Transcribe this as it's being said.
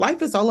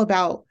life is all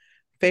about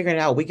figuring it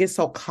out. We get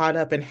so caught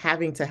up in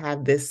having to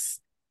have this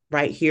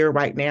right here,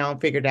 right now,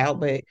 figured out.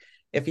 But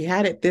if you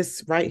had it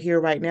this right here,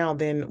 right now,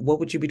 then what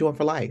would you be doing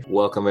for life?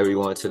 Welcome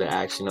everyone to the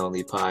Action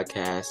Only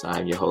podcast.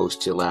 I'm your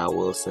host, Jalal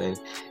Wilson,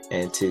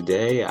 and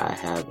today I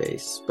have a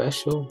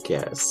special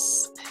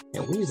guest,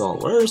 and we're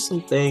gonna learn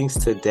some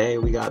things today.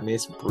 We got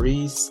Miss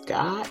Bree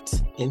Scott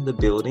in the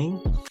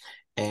building,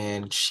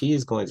 and she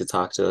is going to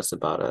talk to us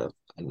about a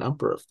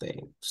number of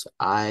things.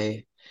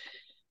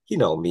 You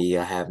know me,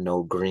 I have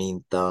no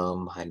green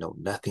thumb. I know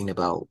nothing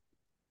about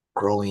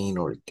growing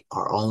or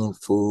our own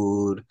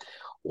food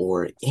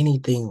or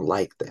anything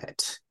like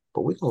that.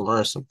 But we're gonna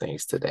learn some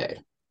things today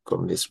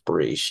from Miss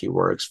Bree. She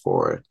works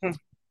for Hmm.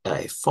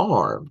 a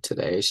farm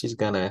today. She's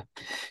gonna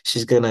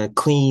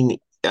clean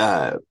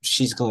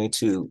she's going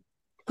to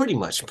pretty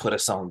much put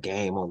us on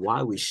game on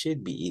why we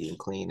should be eating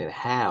clean and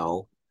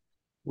how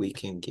we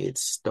can get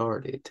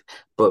started.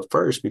 But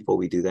first, before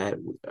we do that,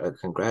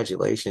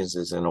 congratulations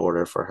is in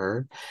order for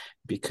her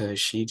because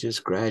she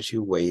just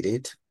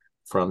graduated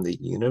from the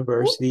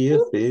University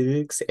of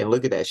Physics. And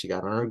look at that, she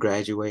got on her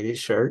graduated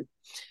shirt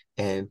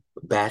and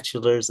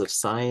Bachelor's of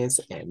Science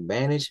and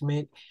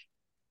Management.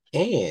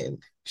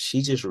 And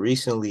she just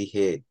recently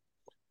hit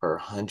her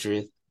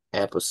 100th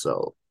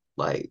episode,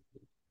 like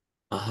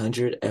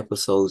 100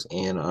 episodes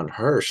in on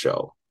her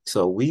show.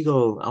 So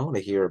I want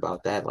to hear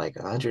about that. Like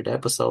 100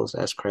 episodes,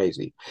 that's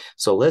crazy.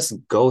 So let's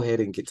go ahead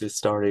and get this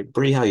started.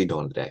 Bree, how you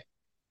doing today?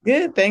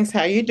 Good, thanks.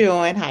 How you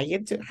doing? How you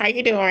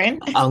doing?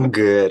 I'm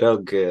good.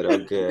 I'm good.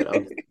 I'm good.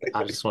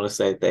 I just want to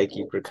say thank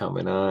you for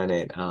coming on.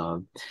 And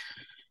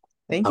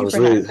Thank I you was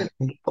for really,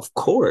 having of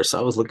course,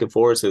 I was looking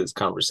forward to this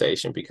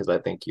conversation because I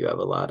think you have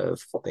a lot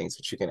of things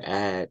that you can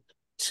add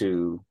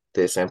to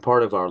this. And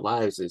part of our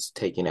lives is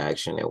taking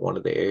action. And one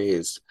of the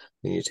areas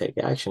we need to take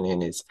action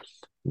in is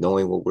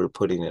knowing what we're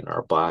putting in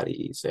our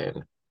bodies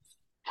and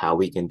how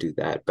we can do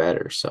that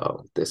better.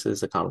 So this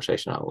is a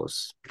conversation I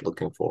was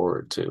looking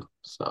forward to.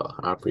 So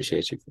I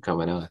appreciate you for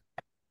coming on.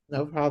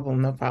 No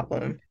problem, no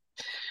problem.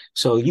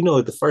 So,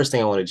 the first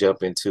thing I want to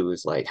jump into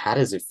is like, how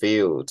does it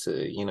feel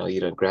to, you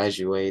done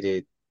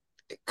graduated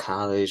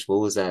college?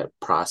 What was that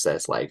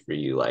process like for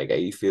you? Like,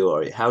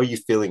 how are you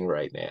feeling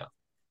right now?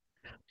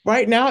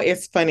 Right now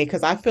it's funny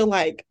because I feel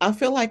like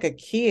a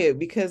kid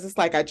because it's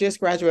like I just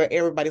graduated.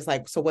 Everybody's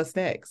like, so what's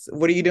next?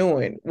 What are you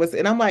doing?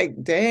 And I'm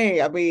like, dang,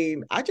 I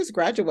mean, I just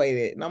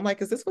graduated. And I'm like,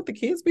 is this what the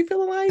kids be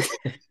feeling like?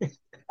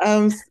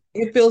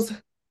 It feels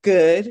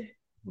good.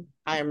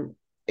 I'm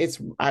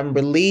I'm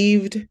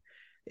relieved.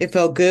 It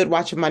felt good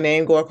watching my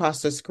name go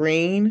across the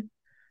screen.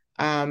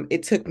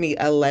 It took me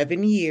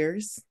 11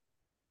 years.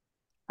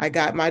 I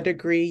got my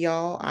degree,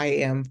 y'all. I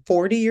am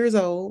 40 years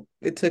old.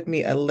 It took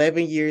me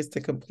 11 years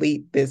to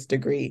complete this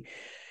degree.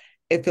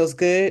 It feels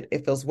good.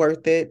 It feels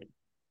worth it.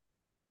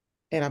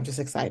 And I'm just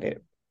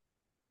excited.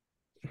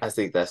 I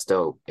think that's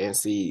dope. And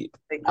see,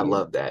 Thank I you.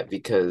 love that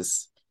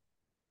because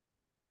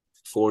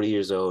 40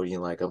 years old, you're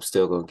like, I'm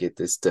still gonna get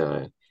this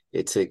done.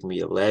 It took me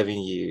 11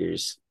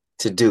 years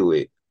to do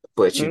it,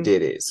 but you Mhm.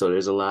 did it. So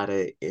there's a lot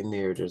of in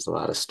there, there's a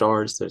lot of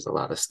starts, there's a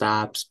lot of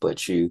stops,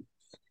 but you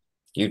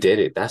did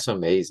it. That's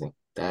amazing.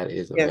 That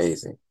is Yes.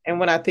 amazing. And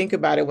when I think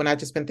about it, when I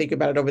just been thinking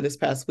about it over this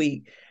past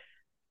week,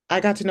 I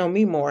got to know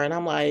me more. And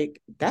I'm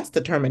like, that's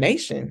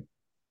determination.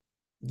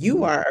 You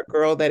Mm. are a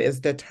girl that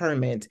is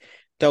determined.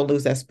 Don't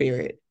lose that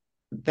spirit.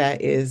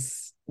 That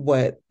is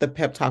what the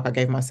pep talk I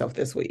gave myself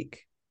this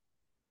week.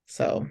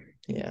 So,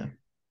 yeah.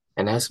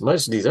 And that's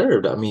much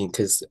deserved. I mean,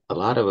 because a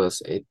lot of us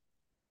it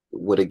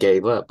would have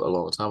gave up a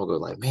long time ago.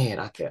 Like, man,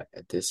 I can't.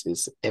 This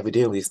is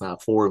evidently it's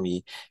not for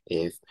me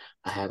if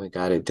I haven't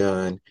got it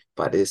done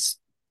by this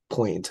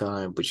point in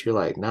time. But you're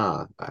like,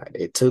 nah.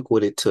 It took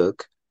what it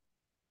took.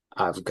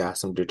 I've got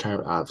some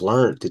determined. I've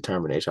learned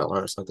determination. I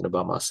learned something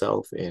about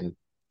myself, and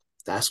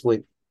that's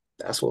what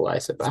that's what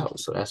life's about.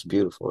 So that's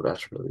beautiful.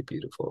 That's really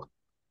beautiful.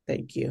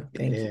 Thank you.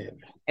 Thank you. Yeah.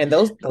 And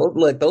those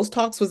look, those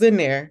talks was in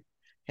there,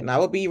 and I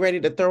would be ready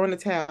to throw in the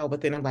towel,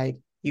 but then I'm like,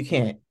 you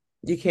can't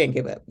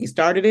give up. You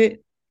started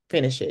it,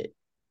 finish it.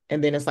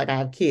 And then it's like I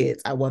have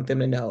kids. I want them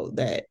to know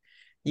that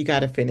you got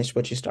to finish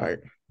what you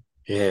start.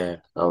 Yeah,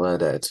 I love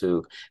that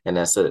too. And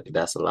that's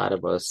a lot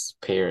of us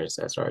parents,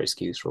 that's our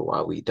excuse for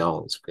why we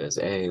don't. It's because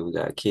hey, we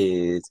got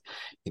kids,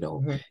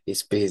 Mhm.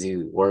 it's busy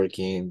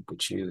working,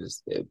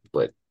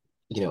 but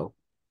you know,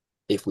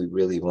 if we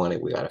really want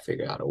it, we gotta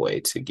figure out a way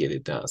to get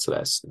it done. So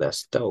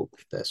that's dope.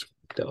 That's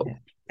dope. Yeah.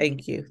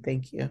 Thank you.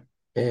 Thank you.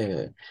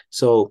 Yeah.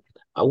 So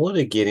I want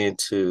to get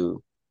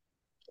into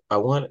I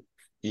want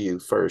you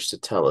first to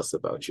tell us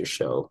about your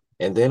show.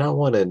 And then I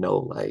want to know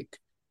like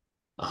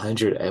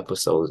 100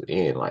 episodes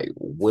in, like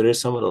what are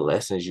some of the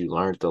lessons you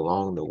learned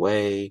along the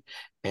way?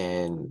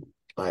 And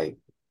like,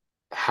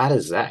 how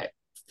does that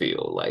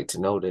feel like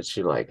to know that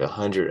you're like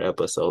 100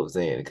 episodes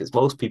in? Because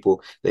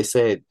they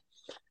said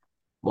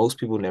most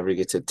people never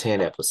get to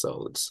 10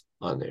 episodes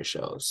on their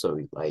show. So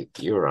like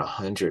you're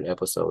 100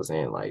 episodes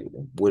in, like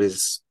what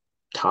is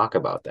talk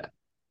about that?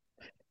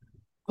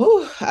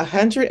 Oh,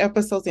 100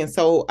 episodes in.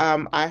 So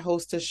I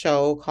host a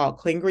show called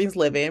Clean Greens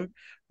Living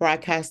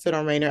broadcasted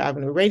on Rainier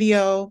Avenue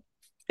Radio.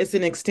 It's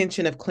an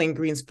extension of Clean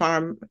Greens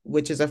Farm,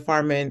 which is a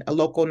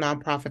local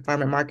nonprofit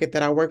farm and market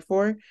that I work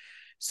for.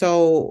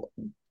 So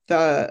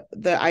the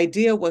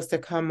idea was to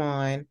come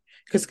on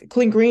because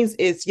Clean Greens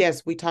is,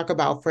 yes, we talk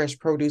about fresh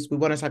produce. We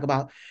want to talk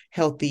about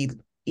healthy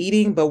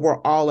eating, but we're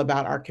all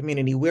about our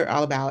community. We're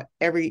all about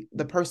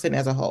the person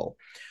as a whole.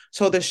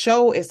 So the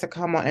show is to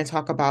come on and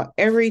talk about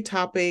every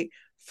topic: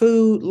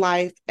 food,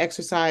 life,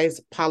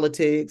 exercise,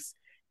 politics,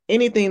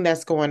 anything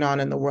that's going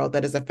on in the world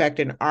that is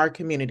affecting our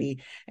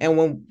community. And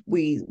when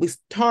we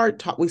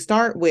start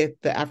with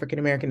the African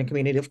American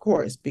community, of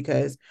course,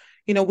 because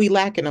we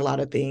lack in a lot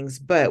of things,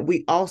 but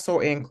we also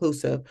are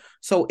inclusive.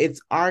 So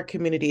it's our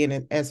community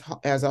and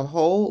as a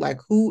whole, like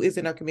who is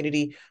in our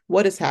community,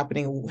 what is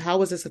happening,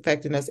 how is this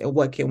affecting us, and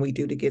what can we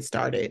do to get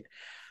started?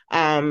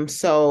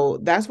 So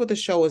that's what the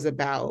show is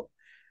about.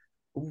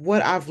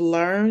 What I've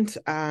learned,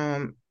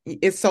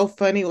 it's so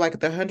funny, like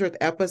the 100th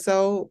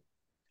episode,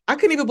 I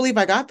couldn't even believe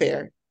I got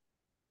there.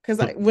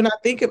 Because when I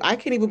think of, I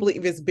can't even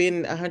believe it's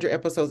been 100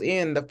 episodes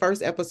in. The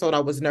first episode, I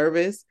was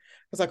nervous.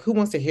 I was like, "Who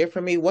wants to hear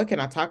from me? What can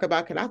I talk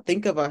about? Can I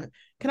think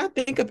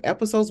of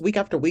episodes week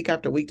after week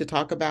after week to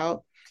talk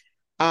about?"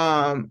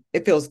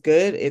 It feels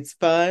good. It's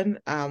fun.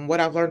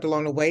 What I've learned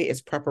along the way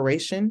is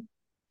preparation.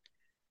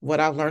 What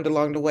I've learned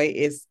along the way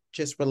is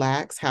just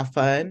relax, have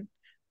fun,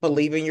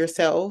 believe in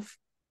yourself.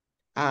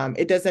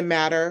 It doesn't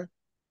matter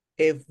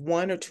if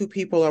one or two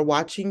people are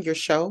watching your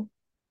show,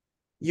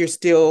 you're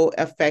still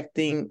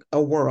affecting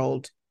a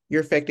world.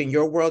 You're affecting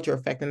your world, you're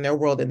affecting their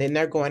world, and then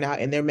they're going out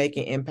and they're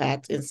making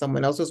impact in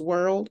someone else's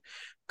world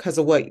because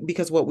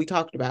what we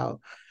talked about.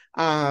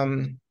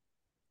 Um,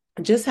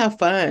 just have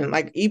fun.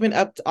 Like even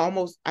up to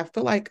almost, I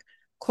feel like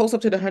close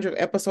up to the 100th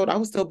episode, I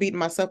was still beating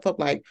myself up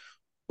like,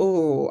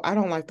 oh, I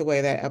don't like the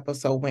way that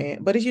episode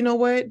went. But as you know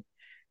what?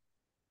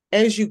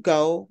 As you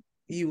go,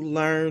 you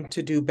learn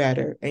to do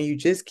better and you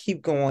just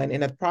keep going.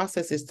 And the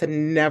process is to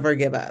never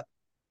give up.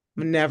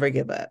 Never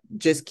give up.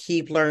 Just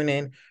keep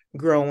learning,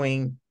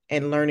 growing,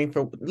 and learning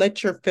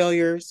let your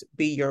failures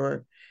be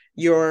your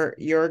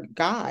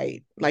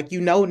guide. Like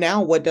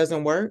now what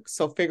doesn't work,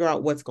 so figure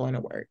out what's going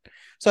to work.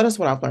 So that's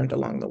what I've learned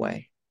along the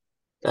way.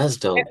 That's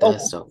And, dope.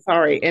 That's oh, dope.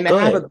 sorry, and to Go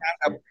ahead.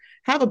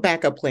 have a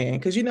backup plan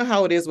because you know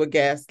how it is with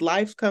guests.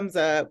 Life comes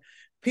up,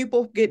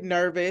 people get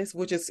nervous,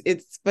 which is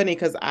it's funny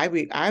because I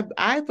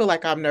feel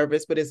like I'm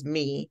nervous, but it's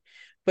me.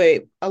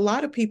 But a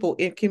lot of people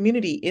in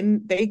community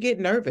they get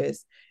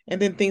nervous and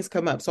then things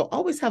come up. So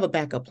always have a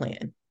backup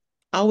plan.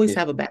 Always Yeah.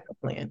 have a backup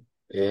plan.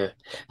 Yeah,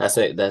 that's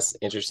it. That's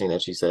interesting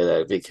that you say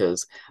that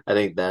because I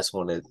think that's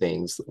one of the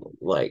things,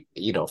 like,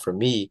 for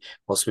me,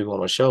 most people on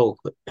the show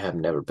have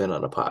never been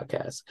on a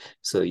podcast.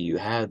 So you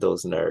have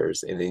those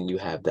nerves and then you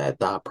have that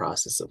thought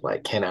process of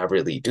like, can I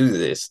really do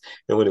this?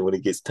 And when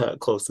it gets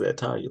close to that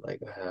time, you're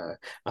like,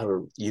 I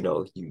don't,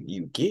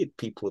 you get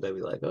people that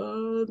be like,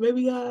 oh,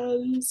 maybe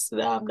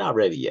I'm not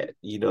ready yet,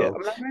 Yeah,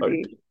 I'm not or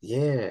ready.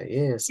 yeah,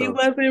 yeah. He So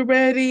wasn't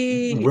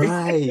ready.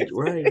 right,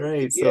 right,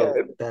 right. Yeah.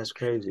 So that's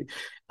crazy.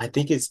 I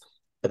think it's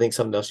I think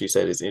something else you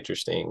said is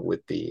interesting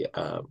with the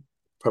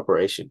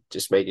preparation,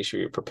 just making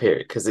sure you're prepared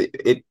because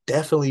it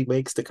definitely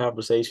makes the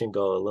conversation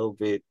go a little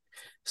bit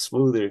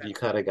smoother if you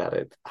kind of got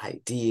an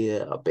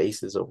idea, a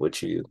basis of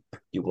what you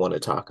want to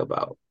talk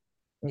about.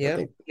 I Yep.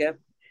 think. Yep.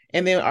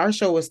 And then our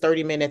show was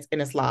 30 minutes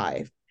and it's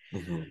live.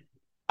 Mhm.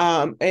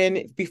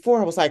 And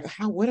before I was like,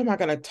 what am I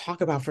going to talk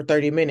about for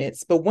 30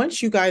 minutes? But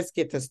once you guys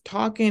get to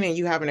talking and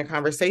you having a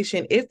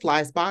conversation, it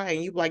flies by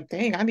and you like,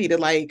 dang, I needed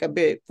like a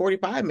bit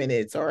 45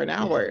 minutes or an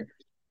Yeah. hour.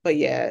 But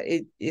yeah,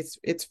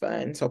 it's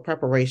fun. So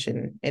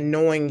preparation and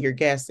knowing your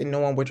guests and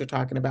knowing what you're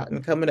talking about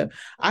and coming up.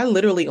 I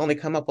literally only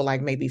come up with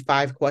like maybe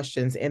 5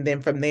 questions. And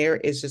then from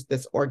there, it's just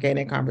this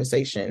organic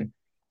conversation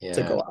to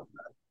Yeah. go out.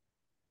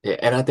 Yeah.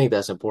 And I think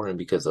that's important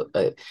because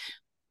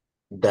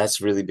that's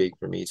really big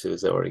for me too,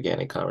 is the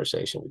organic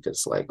conversation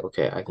because like,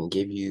 okay, I can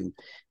give you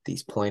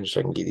these pointers,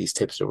 I can give these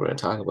tips that we're gonna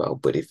talk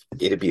about, but if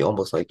it'd be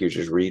almost like you're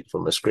just reading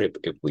from a script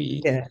if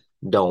we Yeah.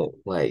 don't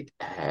like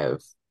have,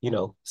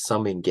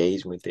 some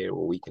engagement there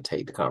where we can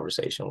take the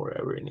conversation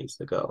wherever it needs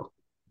to go.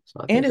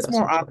 So I And think it's that's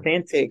more important.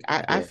 authentic.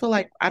 I Yeah. feel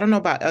like I don't know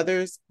about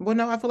others. Well,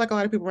 no, I feel like a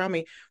lot of people around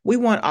me, we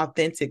want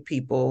authentic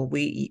people.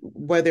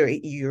 Whether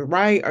you're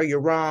right or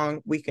you're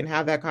wrong, we can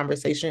have that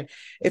conversation.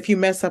 If you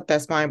mess up,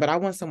 that's fine. But I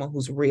want someone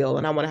who's real,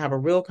 and I want to have a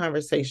real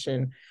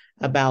conversation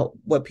about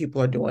what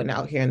people are doing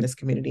out here in this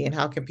community and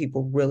how can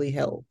people really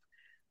help.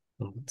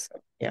 Mhm. So,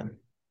 yeah,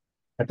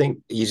 I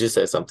think you just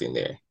said something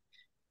there.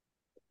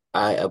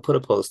 I put a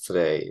post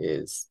today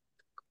is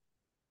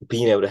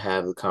being able to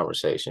have the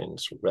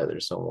conversations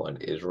whether someone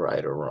is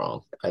right or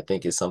wrong. I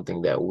think is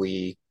something that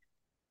we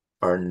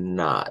are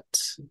not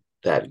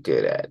that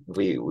good at.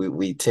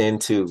 We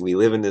tend to we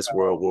live in this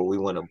world where we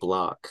want to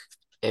block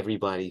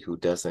everybody who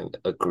doesn't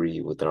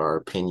agree with our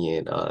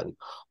opinion on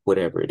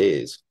whatever it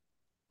is.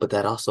 But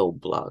that also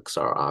blocks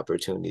our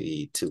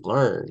opportunity to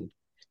learn.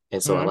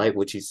 And so I Mhm. like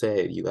what you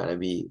said. You gotta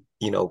be,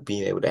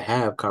 being able to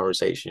have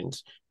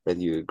conversations whether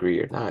you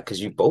agree or not,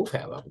 because you both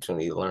have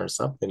opportunity to learn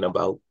something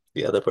about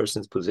the other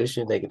person's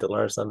position. They get to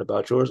learn something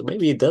about yours.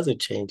 Maybe it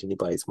doesn't change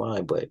anybody's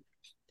mind, but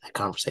that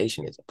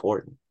conversation is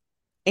important.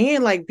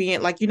 And like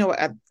being like,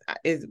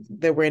 is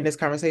that we're in this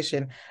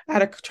conversation.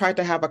 Tried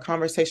to have a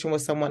conversation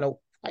with someone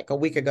like a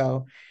week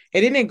ago.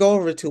 It didn't go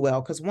over too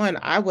well because one,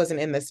 I wasn't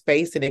in the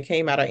space and it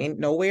came out of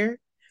nowhere.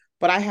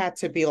 But I had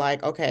to be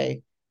like,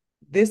 okay,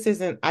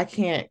 I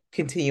can't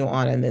continue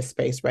on in this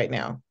space right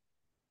now.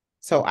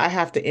 So I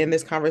have to end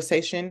this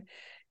conversation.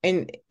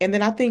 And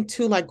then I think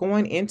too, like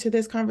going into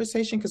this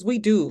conversation, because we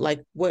do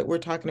like what we're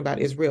talking about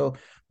is real.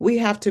 We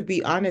have to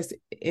be honest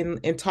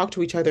and talk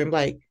to each other and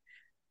like,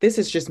 this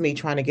is just me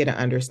trying to get an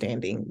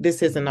understanding.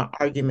 This isn't an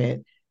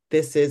argument.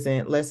 This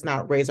isn't, let's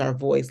not raise our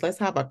voice. Let's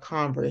have a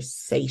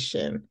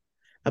conversation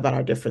about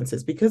our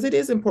differences because it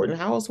is important.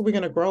 How else are we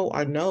going to grow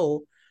or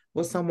know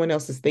what someone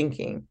else is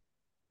thinking?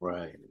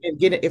 Right. And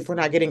get it if we're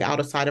not getting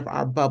outside of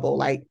our bubble.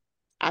 Like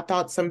I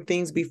thought some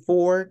things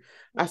before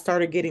I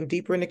started getting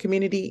deeper in the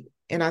community,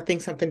 and I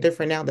think something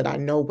different now that I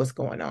know what's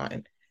going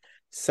on.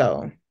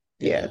 So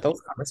yeah, Yeah.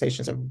 those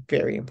conversations are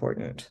very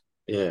important.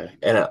 Yeah.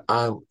 And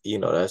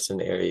that's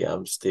an area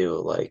I'm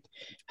still like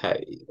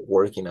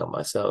working on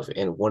myself.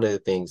 And one of the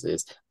things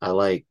is I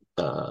like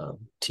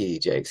TD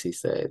Jakes. He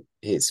said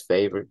his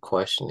favorite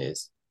question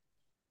is,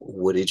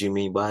 what did you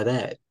mean by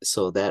that?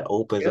 So that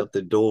opens Yep. up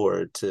the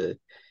door to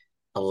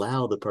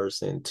allow the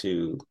person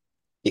to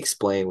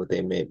explain what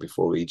they meant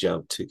before we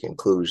jump to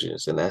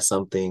conclusions. And that's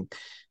something,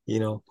 you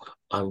know,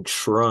 I'm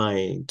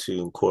trying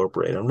to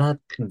incorporate. I'm not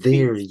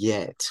there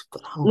yet,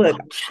 but Look,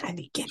 I'm trying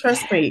to get there.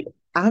 trust me,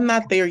 I'm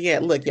not there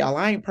yet. Look, y'all,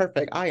 I ain't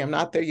perfect. I am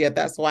not there yet.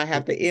 That's why I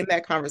have to end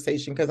that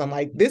conversation because I'm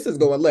like, this is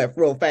going left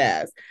real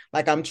fast.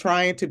 Like, I'm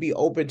trying to be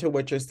open to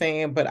what you're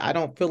saying, but I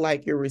don't feel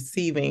like you're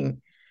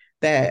receiving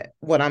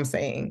what I'm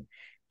saying.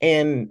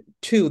 And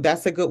two,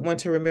 that's a good one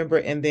to remember.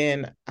 And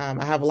then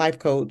I have a life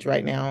coach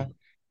right now,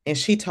 and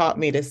she taught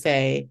me to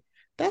say,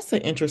 that's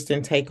an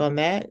interesting take on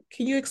that.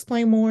 Can you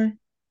explain more?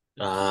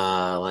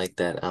 Ah, I like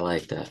that. I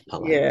like that. I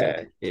like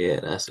that. Yeah, Yeah,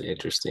 that's an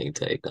interesting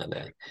take on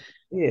that.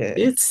 yeah.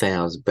 It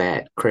sounds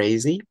bat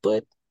crazy,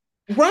 but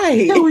tell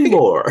Right. me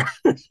more.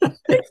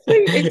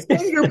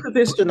 Explain your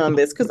position on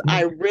this because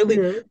I really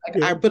Yeah,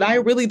 yeah. but I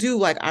really do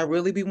like I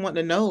really be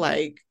wanting to know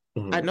like I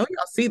Mhm. know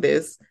y'all see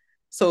this.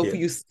 So if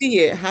Yeah, you see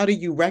it, how do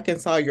you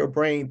reconcile your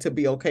brain to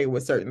be okay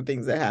with certain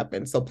things that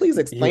happen? So please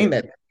explain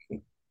yeah.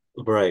 that.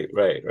 Right,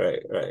 right,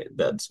 right, right.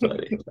 That's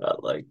funny. I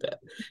like that.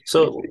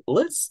 So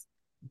let's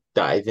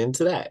dive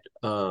into that.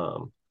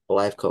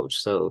 Life coach.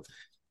 So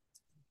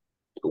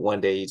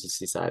one day you just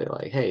decided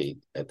like, hey,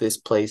 at this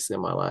place in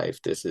my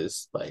life, this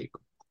is like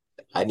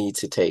I need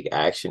to take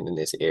action in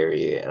this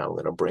area and I'm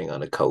gonna bring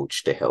on a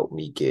coach to help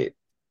me get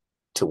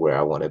to where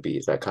I want to be.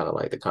 Is that kind of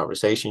like the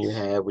conversation you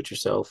had with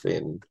yourself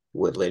and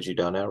what led you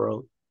down that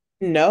road?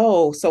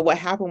 No. So what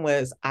happened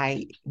was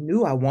I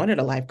knew I wanted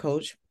a life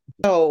coach.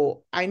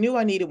 So I knew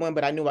I needed one,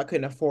 but I knew I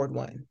couldn't afford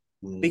one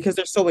Mm, because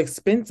they're so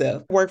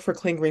expensive. I worked for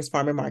Clean Greens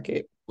Farm and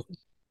Market.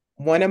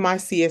 One of my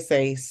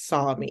CSAs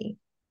saw me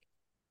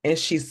and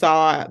she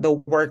saw the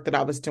work that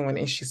I was doing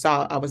and she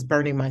saw I was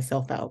burning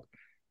myself out.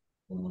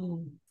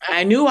 mm,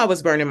 I knew I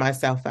was burning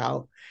myself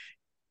out.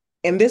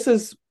 And this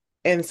is,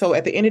 and so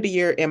at the end of the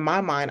year, in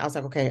my mind, I was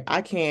like, okay,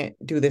 I can't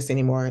do this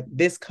anymore.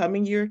 This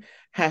coming year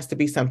has to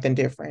be something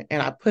different.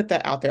 And I put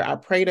that out there. I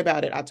prayed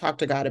about it. I talked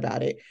to God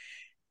about it.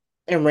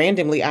 And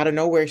randomly, out of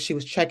nowhere, she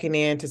was checking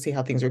in to see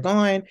how things were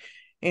going.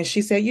 And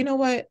she said, you know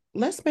what?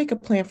 Let's make a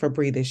plan for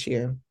Bree this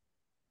year.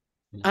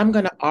 I'm mm,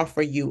 going to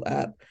offer you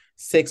up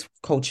 6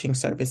 coaching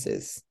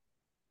services.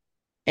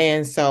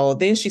 And so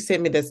then she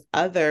sent me this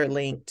other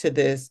link to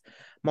this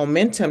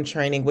momentum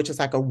training, which is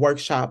like a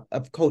workshop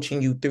of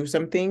coaching you through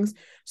some things.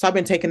 So I've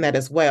been taking that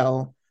as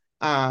well.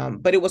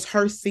 But it was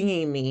her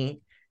seeing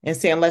me and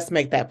saying, let's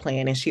make that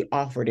plan. And she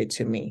offered it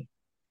to me.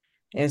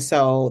 And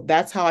so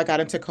that's how I got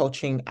into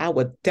coaching. I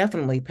would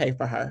definitely pay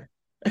for her.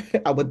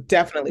 I would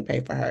definitely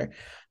pay for her.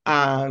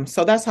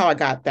 So that's how I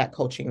got that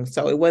coaching.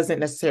 So it wasn't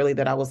necessarily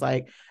that I was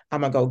like,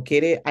 I'm gonna go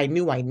get it. I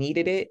knew I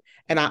needed it.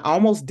 And I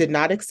almost did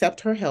not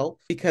accept her help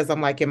because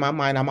I'm like, in my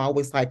mind, I'm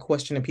always like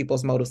questioning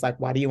people's motives. Like,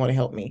 why do you want to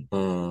help me?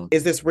 mm,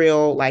 Is this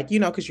real? Like,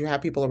 because you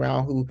have people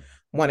around who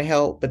want to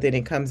help, but then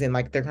it comes in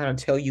like they're trying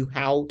to tell you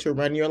how to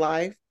run your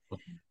life.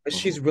 But mm.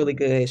 she's really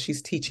good.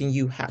 She's teaching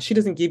you how. She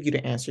doesn't give you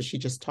the answer. She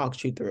just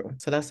talks you through.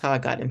 So that's how I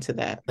got into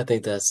that. I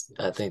think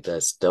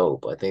that's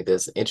dope. I think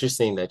that's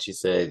interesting that you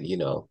said,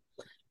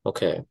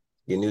 okay,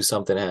 you knew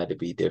something had to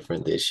be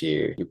different this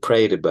year. You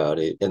prayed about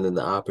it, and then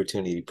the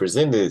opportunity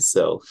presented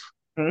itself,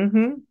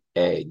 Hmm.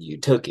 and you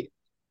took it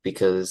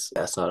because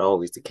that's not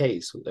always the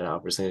case. An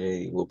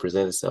opportunity will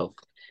present itself,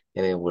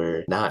 and then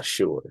we're not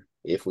sure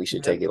if we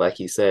should take it. Like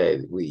you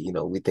said, we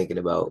thinking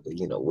about,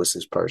 what's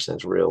this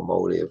person's real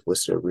motive?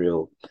 What's their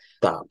real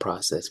thought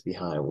process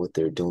behind what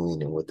they're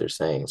doing and what they're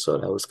saying? So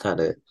that was kind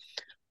of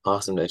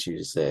awesome that you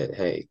just said,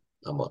 hey,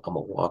 I'm gonna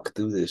walk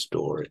through this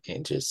door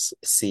and just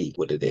see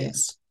what it Yeah.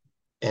 is.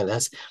 And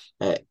that's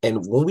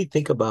and when we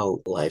think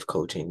about life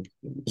coaching,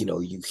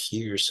 you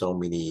hear so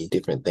many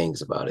different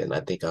things about it. And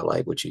I think I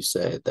like what you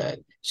said that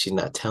she's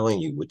not telling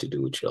you what to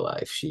do with your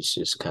life. She's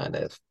just kind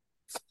of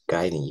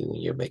guiding you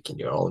and you're making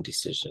your own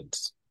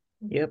decisions.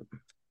 Yep.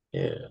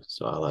 Yeah,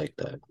 so I like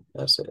that.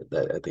 That's it.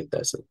 That I think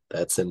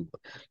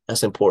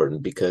that's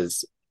important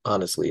because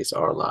honestly, it's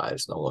our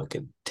lives. No one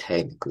can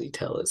technically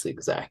tell us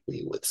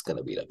exactly what's going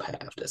to be the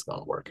path that's going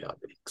to work out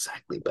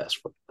exactly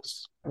best for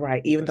us.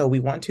 Right. Even though we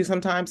want to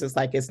sometimes, it's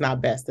like it's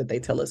not best that they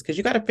tell us because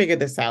you got to figure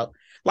this out.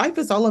 Life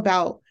is all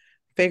about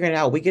figuring it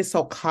out. We get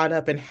so caught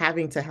up in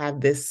having to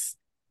have this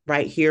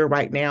right here,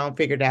 right now,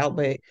 figured out.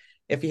 But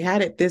if you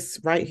had it this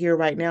right here,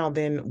 right now,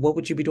 then what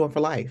would you be doing for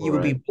life? You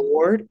would be Right.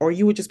 bored or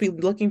you would just be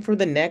looking for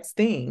the next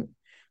thing.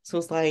 So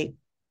it's like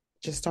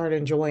just start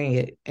enjoying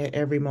it at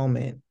every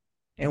moment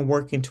and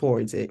working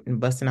towards it and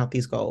busting out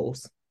these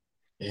goals.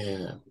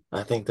 Yeah,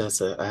 I think I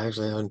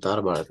actually haven't thought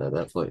about it at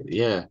that point.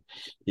 Yeah,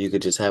 you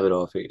could just have it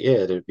all figured.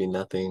 Yeah, there'd be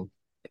nothing,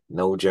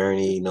 no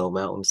journey, no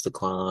mountains to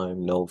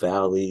climb, no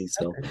valleys,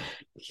 no.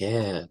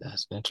 Yeah,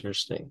 that's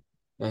interesting.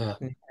 Yeah.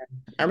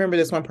 I remember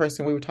this one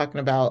person we were talking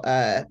about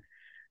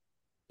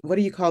what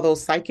do you call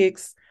those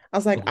psychics? I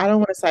was like, I don't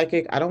want a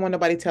psychic. I don't want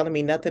nobody telling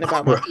me nothing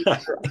about my Right.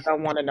 future. I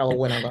don't want to know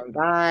when I'm going to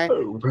die. I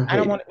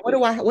don't Right.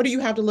 want, what do you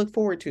have to look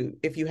forward to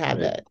if you have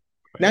Right. that?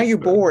 Now Right. you're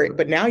bored,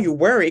 but now you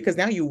worry because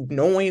now you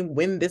knowing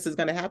when this is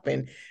going to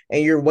happen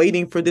and you're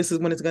waiting for this is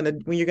when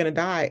when you're going to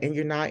die and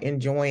you're not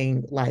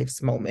enjoying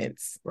life's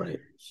moments. Right.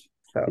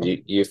 So,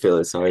 You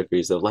feeling sorry for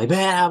yourself, like,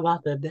 man, I'm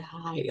about to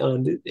die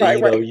on this. And,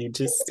 right, right. you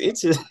just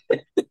it's just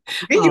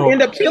Then you oh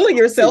end up killing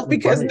yourself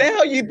because right.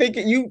 now you think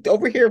you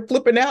over here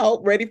flipping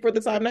out, ready for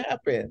the time to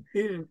happen.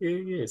 Yeah.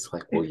 It's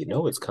like,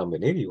 well, it's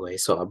coming anyway.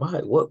 So I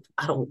might what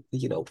I don't,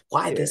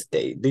 why Yeah, this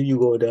day? Then you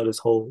go down this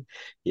whole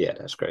yeah,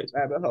 that's crazy.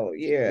 rabbit hole.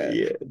 Yeah.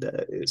 Yeah,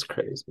 that is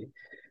crazy.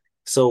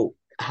 So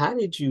how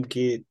did you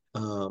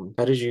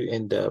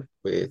end up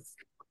with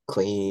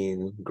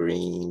Clean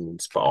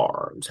Greens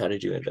Farms? How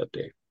did you end up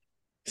there?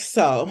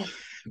 So,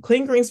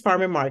 Clean Greens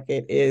Farm and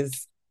Market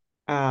is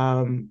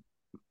um,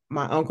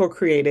 my uncle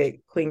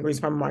created Clean Greens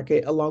Farm and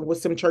Market along with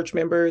some church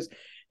members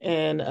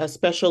and a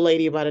special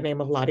lady by the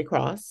name of Lottie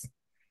Cross.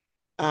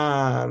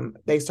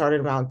 They started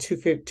around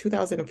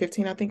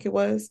 2015, I think it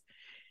was,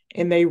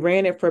 and they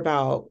ran it for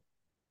about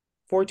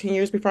 14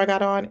 years before I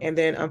got on. And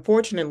then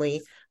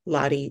unfortunately,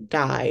 Lottie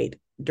died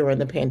during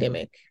the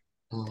pandemic.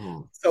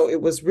 Mm, So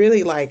it was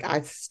really like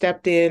I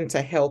stepped in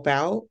to help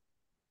out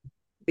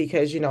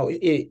because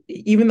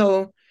even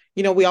though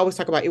we always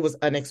talk about it was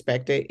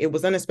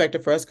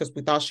unexpected for us because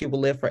we thought she would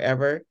live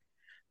forever.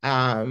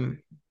 um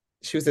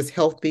she was this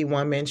healthy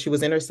woman. She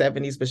was in her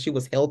 70s, but she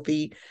was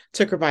healthy,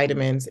 took her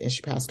vitamins, and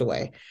she passed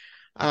away.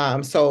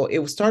 So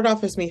it started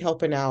off as me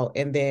helping out,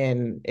 and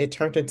then it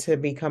turned into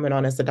me coming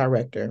on as the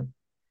director.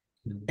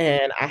 mm,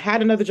 And I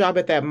had another job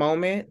at that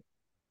moment,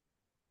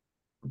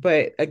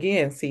 but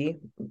again, see,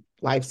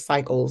 life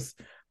cycles.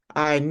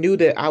 I knew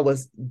that I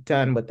was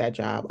done with that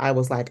job. I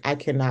was like, I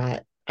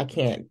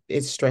can't,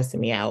 it's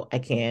stressing me out. I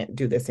can't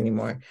do this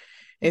anymore.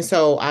 And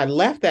so I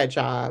left that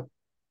job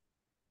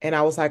and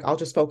I was like, I'll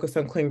just focus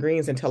on clean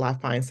greens until I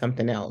find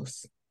something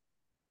else.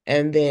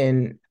 And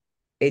then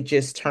it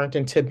just turned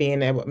into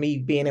being able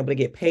to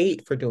get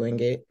paid for doing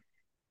it.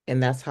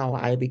 And that's how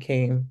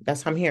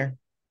I'm here.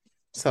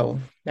 So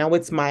now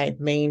it's my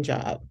main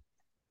job.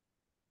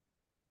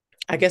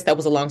 I guess that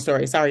was a long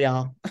story. Sorry,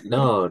 y'all.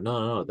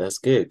 no, that's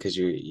good because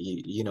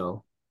you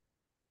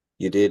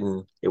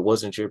didn't, it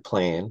wasn't your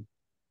plan,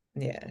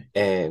 Yeah.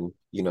 and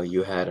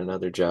you had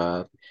another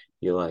job.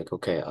 You're like,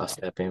 okay, I'll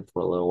step in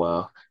for a little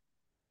while.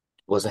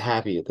 Wasn't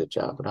happy at the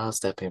job, but I'll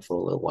step in for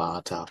a little while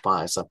until I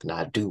find something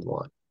I do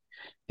want.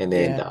 And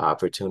then Yeah. the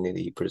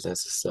opportunity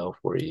presents itself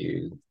where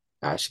you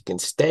actually can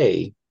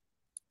stay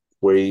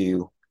where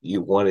you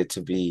wanted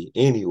to be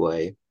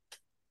anyway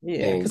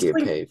Yeah. and get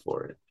paid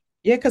for it.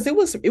 Because it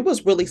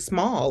was really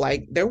small.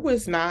 Like there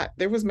was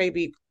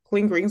maybe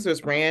Clean Greens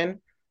was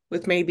ran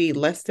with maybe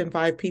less than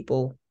 5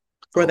 people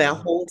for Oh that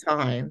wow. whole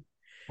time.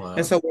 And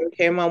Wow. so when we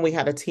came on, we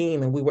had a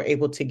team and we were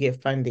able to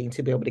get funding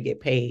to be able to get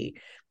paid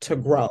to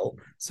Mhm. grow.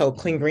 So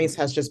Clean Mhm. Greens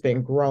has just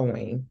been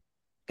growing.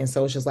 And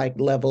so it's just like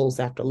levels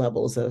after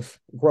levels of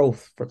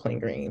growth for Clean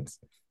Greens.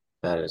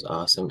 That is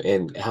awesome.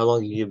 And how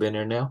long have you been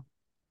there now?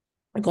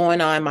 Going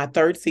on my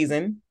third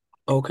season.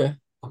 Okay.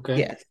 Okay.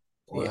 Yes.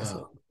 Yes. Wow.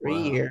 Wow.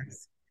 3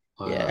 years.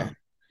 Yeah.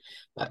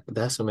 Wow.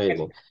 That's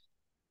amazing.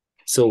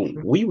 So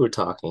we were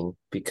talking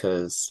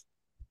because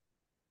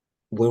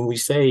when we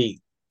say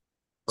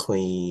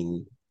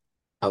clean,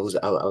 I was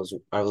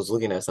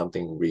looking at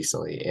something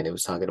recently and it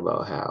was talking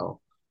about how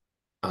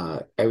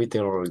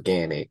everything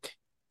organic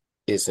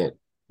isn't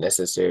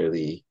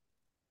necessarily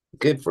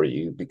good for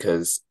you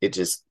because it's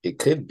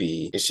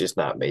just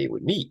not made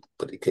with meat,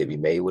 but it could be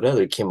made with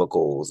other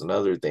chemicals and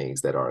other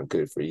things that aren't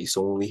good for you.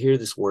 So when we hear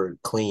this word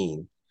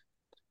clean,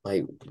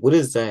 like what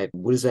does that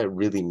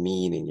really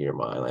mean in your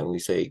mind? Like when we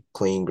say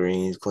clean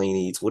greens, clean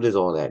eats, what does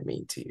all that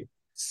mean to you?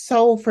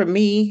 So for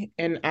me,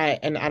 and I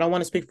don't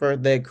want to speak for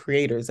the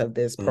creators of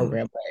this Mm,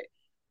 program, but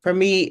for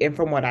me and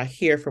from what I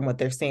hear from what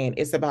they're saying,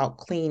 it's about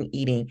clean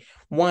eating.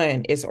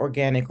 One, it's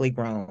organically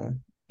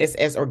grown. It's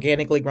as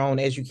organically grown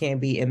as you can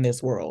be in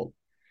this world.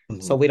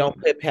 So mhm, we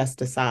don't put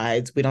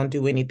pesticides, we don't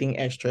do anything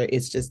extra.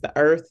 It's just the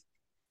earth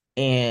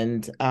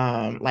and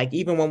like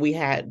even when we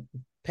had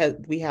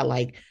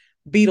like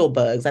beetle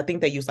bugs. I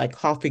think they use like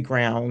coffee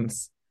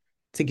grounds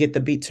to get the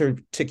beet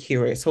to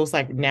cure it. So it's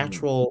like mhm.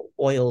 natural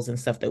oils and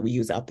stuff that we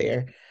use out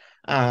there.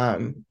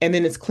 And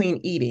then it's clean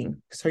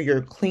eating. So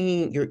you're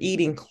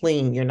eating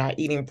clean, you're not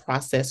eating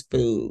processed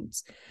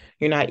foods,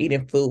 you're not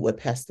eating food with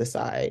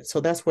pesticides.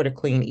 So that's where the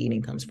clean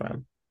eating comes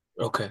from.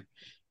 Okay.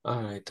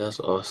 All right, that's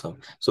awesome.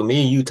 So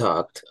me and you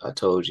talked. I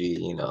told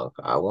you,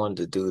 I wanted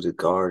to do the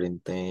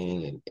garden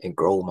thing and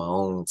grow my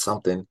own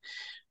something.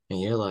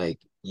 And you're like,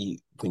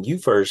 when you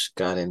first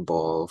got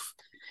involved,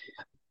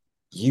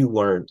 you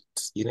weren't,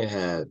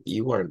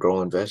 you weren't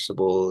growing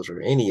vegetables or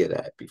any of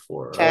that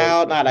before, right?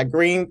 Child, not a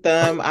green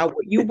thumb.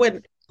 You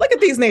wouldn't look at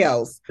these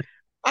nails.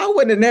 I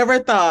would have never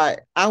thought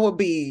I would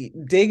be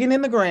digging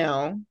in the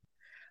ground.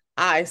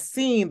 I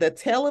seen the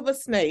tail of a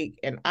snake,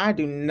 and I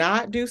do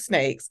not do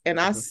snakes. And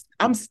I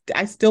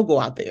still go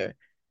out there.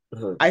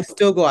 Uh-huh. I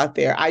still go out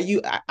there.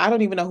 I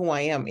don't even know who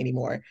I am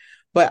anymore,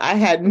 but I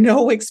had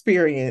no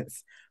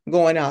experience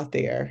going out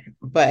there.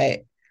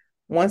 But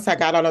once I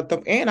got on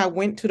the and I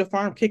went to the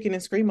farm kicking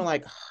and screaming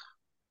like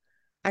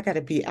I got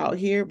to be out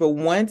here. But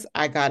once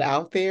I got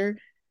out there,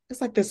 it's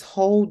like this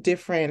whole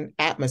different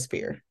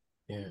atmosphere.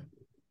 Yeah.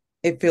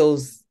 It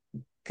feels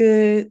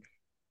good.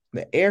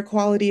 The air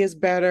quality is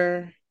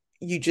better.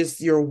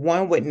 You're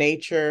one with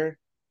nature.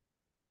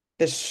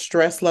 The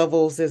stress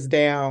levels is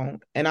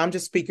down. And I'm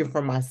just speaking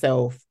for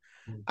myself.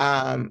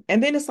 And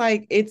then it's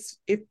like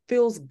it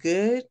feels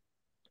good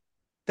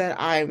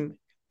that I'm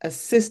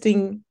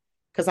assisting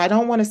because I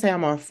don't want to say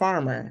I'm a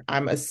farmer.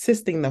 I'm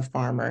assisting the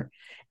farmer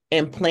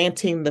in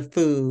planting the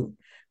food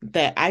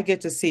that I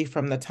get to see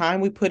from the time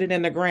we put it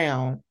in the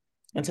ground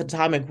until the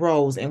time it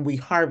grows and we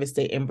harvest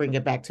it and bring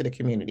it back to the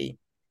community.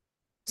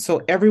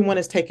 So everyone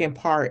is taking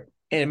part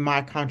in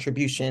my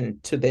contribution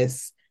to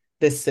this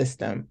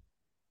system.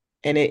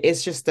 And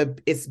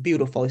it's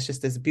beautiful. It's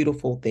just this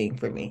beautiful thing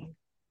for me.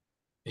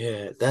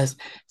 Yeah,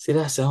 see,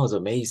 that sounds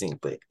amazing,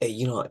 but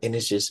and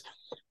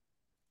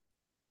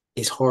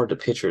it's hard to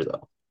picture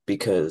though,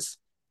 because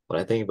when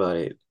I think about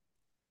it,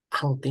 I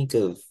don't think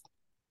of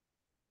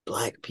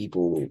black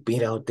people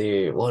being out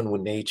there, one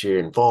with nature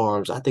and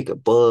farms. I think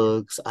of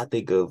bugs. I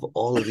think of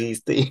all of these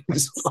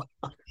things.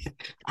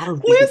 I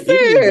don't think of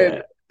any of Listen,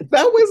 that.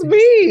 that was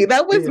me.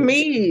 That was Yeah,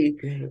 me.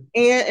 yeah,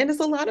 And it's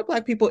a lot of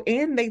black people,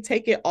 and they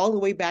take it all the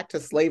way back to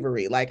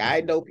slavery. Like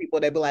I know people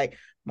that be like,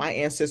 my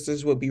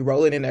ancestors would be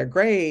rolling in their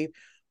grave.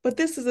 But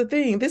this is the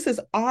thing, this is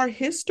our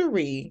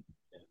history.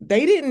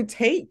 They didn't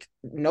take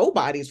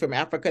nobodies from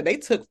Africa. They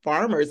took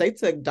farmers, they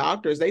took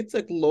doctors, they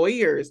took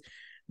lawyers,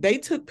 they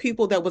took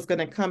people that was going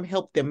to come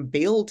help them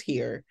build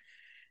here.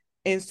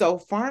 And so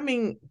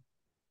farming,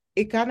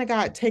 it kind of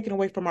got taken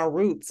away from our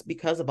roots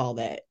because of all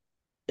that.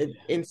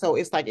 And so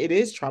it's like it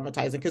is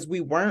traumatizing because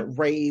we weren't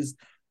raised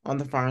on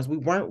the farms. We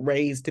weren't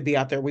raised to be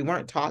out there. We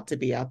weren't taught to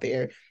be out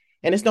there.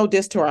 And it's no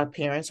diss to our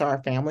parents or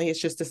our family.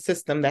 It's just a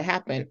system that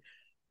happened.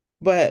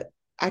 But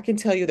I can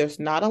tell you there's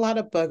not a lot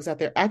of bugs out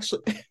there.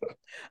 Actually,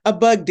 a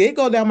bug did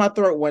go down my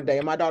throat one day,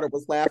 and my daughter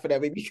was laughing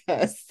at me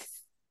because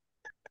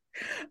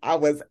I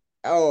was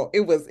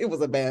it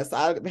was a mess.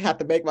 I had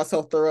to make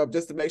myself throw up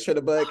just to make sure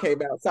the bug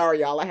came out. Sorry,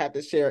 y'all. I had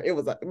to share.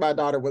 My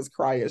daughter was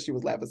crying. She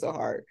was laughing so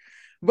hard.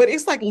 But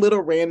it's like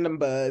little random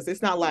bugs.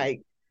 It's not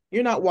like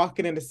you're not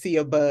walking in a sea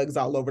of bugs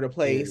all over the yeah,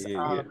 place.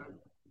 yeah,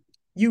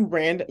 yeah,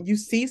 You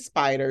see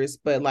spiders,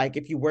 but like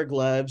if you wear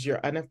gloves,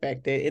 you're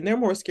unaffected, and they're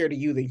more scared of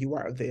you than you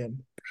are of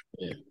them.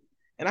 yeah,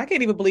 And I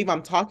can't even believe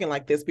I'm talking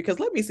like this because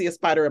let me see a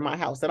spider in my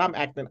house and I'm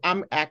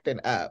acting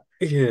up.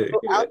 yeah, So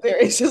yeah, out there,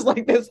 it's just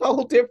like this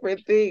whole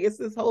different thing. It's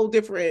this whole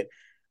different.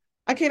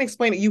 I can't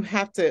explain it. You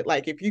have to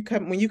like if you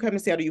come when you come to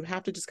Seattle, you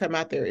have to just come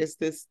out there. It's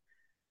this.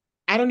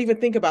 I don't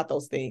even think about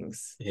those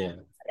things. yeah.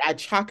 I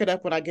chalk it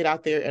up when I get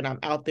out there and I'm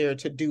out there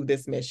to do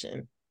this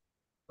mission.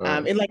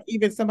 Right. And like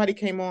even somebody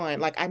came on,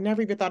 like I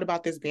never even thought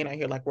about this being out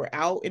here. Like we're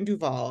out in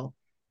Duval,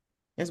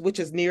 which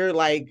is near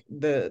like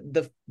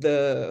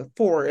the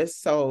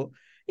forest. So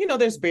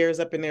there's bears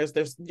up in there.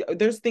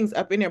 There's things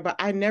up in there, but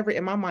I never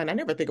in my mind I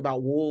never think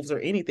about wolves or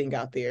anything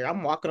out there.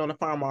 I'm walking on the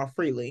farm all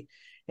freely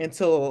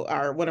until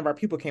our one of our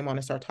people came on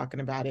and started talking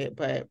about it.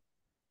 But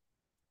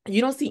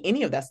you don't see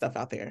any of that stuff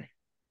out there.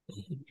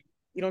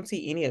 You don't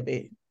see any of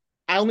it.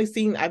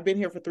 I've been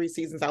here for 3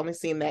 seasons. I only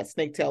seen that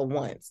snake tail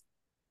once.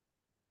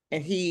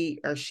 And he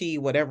or she,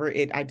 whatever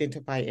it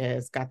identified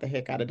as, got the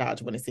heck out of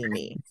Dodge when it seen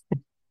me.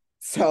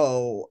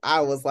 So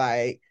I was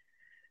like,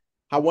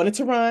 I wanted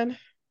to run,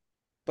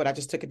 but I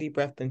just took a deep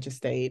breath and just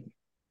stayed.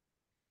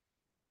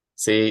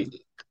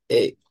 See,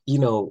 I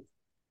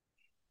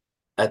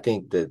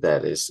think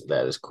that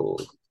is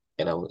cool.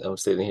 And I'm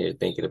sitting here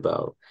thinking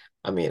about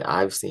I mean,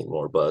 I've seen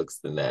more bugs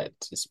than that,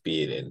 just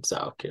being in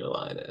South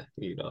Carolina,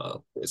 you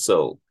know.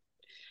 So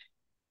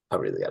I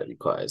really gotta be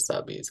quiet,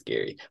 stop being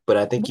scary. But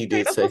I think you Okay,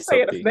 did that's what say I'm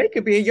saying. A something snake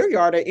could be in your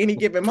yard at any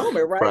given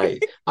moment, right?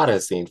 right. I done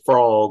seen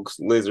frogs,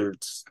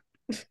 lizards,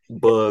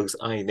 bugs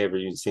I ain't never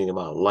even seen in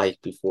my life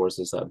before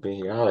since I've been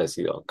here. I done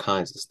see all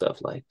kinds of stuff.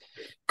 Like,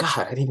 God,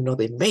 I didn't even know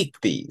they make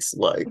these.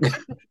 Like,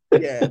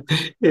 Yes.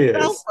 The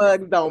South yes.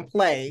 bugs don't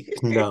play.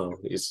 No,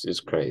 it's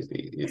just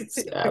crazy.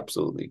 It's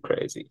absolutely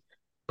crazy.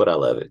 But I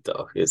love it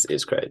though.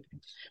 It's crazy.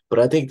 But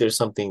I think there's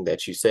something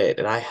that you said,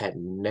 and I had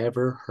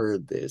never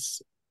heard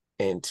this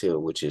until,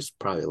 which is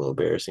probably a little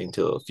embarrassing,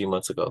 until a few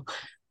months ago,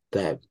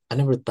 that I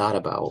never thought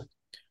about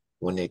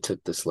when they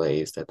took the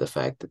slaves, that the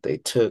fact that they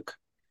took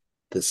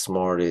the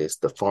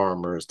smartest, the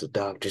farmers, the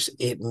doctors,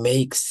 it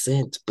makes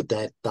sense, but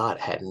that thought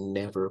had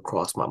never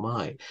crossed my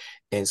mind.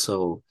 And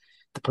so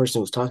the person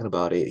who was talking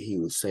about it, he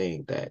was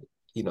saying that,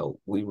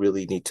 we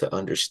really need to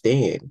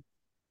understand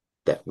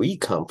that we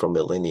come from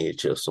a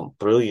lineage of some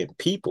brilliant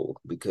people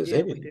because they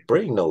Yeah, we do. didn't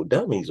bring no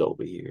dummies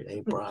over here.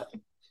 They brought,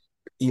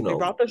 you They know,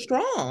 brought the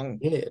strong.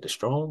 yeah, the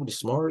strong, the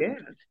smart. Yeah,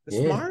 the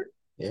Yeah, smart,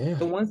 yeah,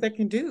 the ones that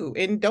can do.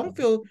 And don't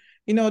feel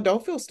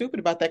stupid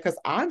about that because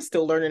I'm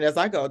still learning as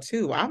I go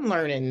too. I'm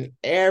learning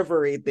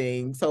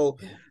everything. So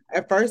yeah,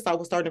 at first I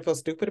was starting to feel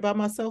stupid about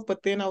myself,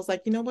 but then I was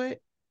like, you know what?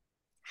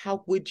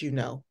 How would you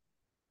know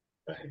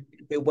right,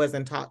 if it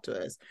wasn't taught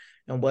to us?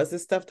 And was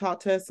this stuff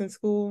taught to us in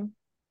school?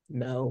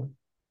 No.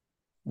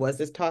 Was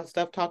this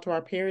stuff taught to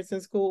our parents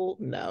in school?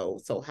 No.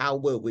 So how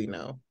would we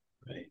know?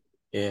 right.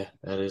 Yeah,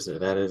 that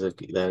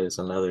is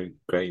another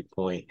great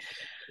point.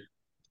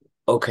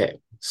 Okay,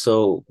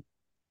 so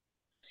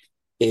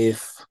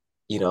if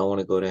I want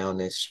to go down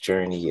this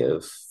journey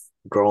of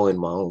growing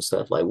my own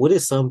stuff, like what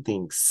is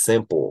something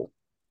simple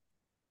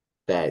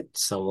that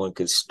someone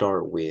could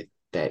start with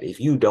that if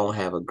you don't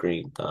have a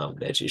green thumb,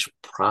 that just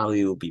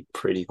probably will be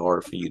pretty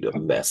hard for you to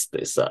mess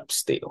this up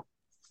still.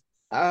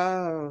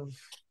 Oh,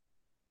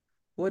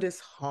 what is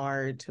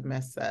hard to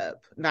mess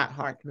up? Not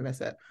hard to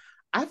mess up.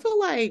 I feel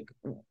like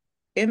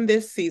in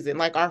this season,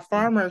 like our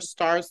farmer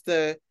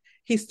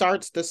he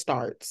starts the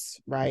starts,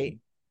 right?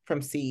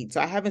 From seed.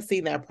 So I haven't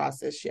seen that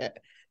process yet,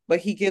 but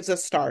he gives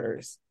us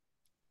starters.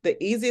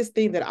 The easiest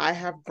thing that I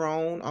have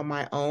grown on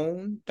my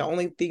own, the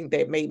only thing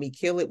that made me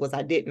kill it was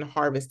I didn't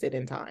harvest it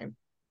in time.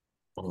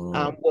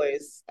 Mm.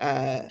 Was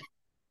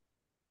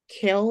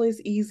Kale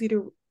is easy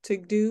to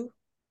do.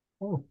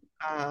 Oh,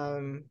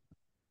 Um,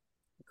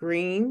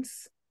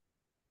 greens,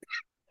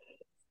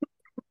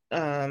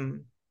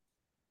 um,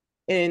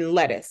 and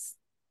lettuce.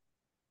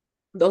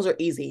 Those are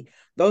easy.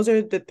 Those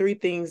are the three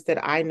things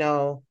that I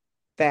know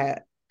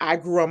that I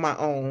grew on my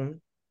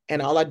own,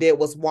 and all I did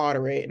was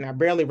water it, and I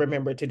barely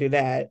remember to do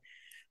that.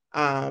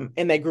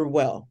 And they grew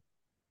well.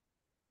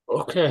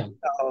 okay.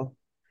 So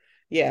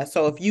yeah,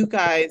 so if you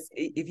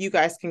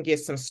guys can get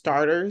some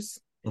starters,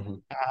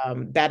 Mhm.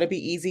 that'll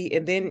be easy.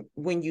 And then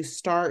when you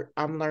start,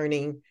 I'm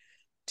learning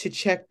to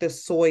check the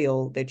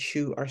soil that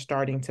you are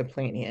starting to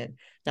plant in.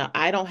 Now,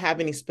 I don't have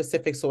any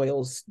specific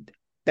soils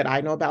that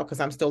I know about because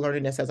I'm still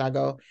learning this as I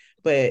go,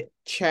 but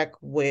check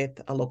with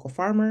a local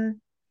farmer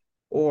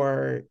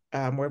or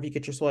wherever you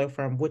get your soil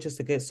from, which is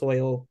a good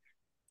soil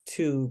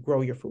to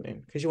grow your food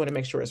in because you want to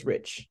make sure it's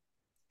rich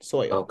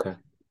soil Okay.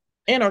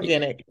 and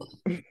organic.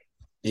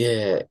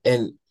 Yeah,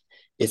 and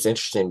it's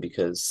interesting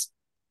because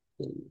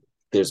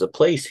there's a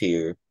place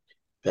here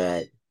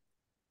that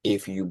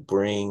if you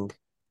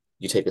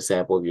take a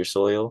sample of your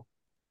soil,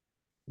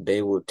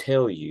 they will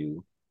tell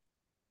you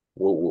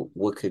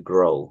what could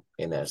grow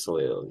in that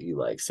soil. You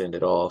like send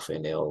it off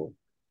and they'll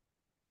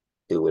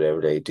do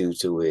whatever they do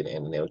to it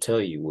and they'll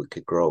tell you what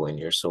could grow in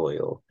your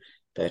soil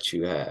that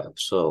you have.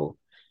 So,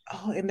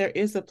 Oh, and there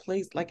is a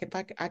place like if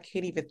I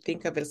can't even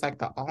think of it. It's like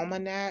the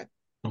almanac.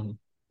 mhm,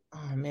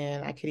 Oh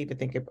man, I can't even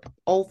think of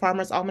Old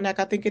Farmer's Almanac.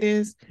 I think it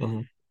is.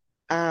 mhm,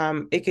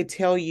 It could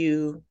tell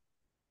you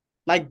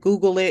like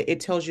Google it. It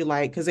tells you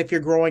like because if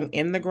you're growing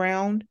in the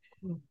ground,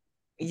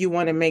 you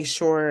want to make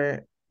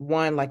sure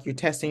one like you're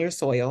testing your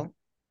soil.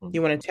 mhm,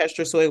 You want to test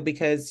your soil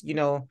because you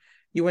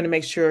want to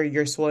make sure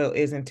your soil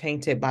isn't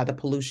tainted by the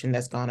pollution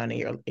that's gone on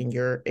in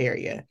your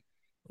area.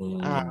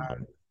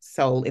 mhm,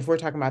 So if we're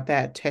talking about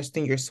that,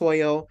 testing your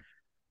soil,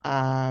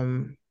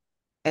 um,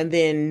 and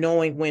then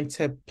knowing when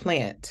to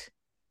plant,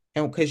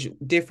 and because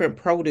different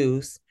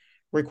produce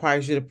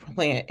requires you to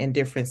plant in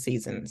different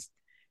seasons.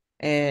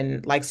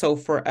 And like so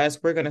for us,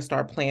 we're gonna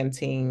start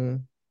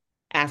planting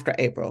after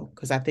April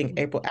because I think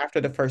April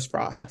after the first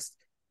frost.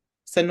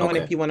 So knowing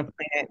okay. if you want to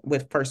plant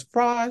with first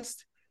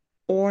frost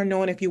or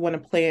knowing if you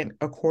want to plant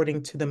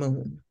according to the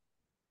moon.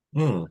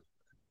 Hmm.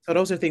 So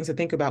those are things to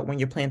think about when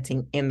you're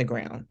planting in the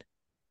ground.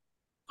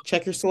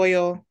 Check your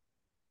soil.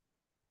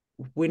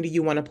 When do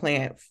you want to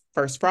plant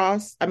first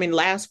frost? I mean,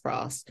 last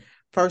frost.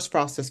 First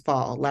frost is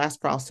fall.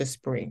 Last frost is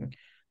spring.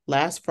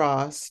 Last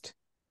frost,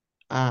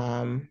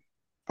 um,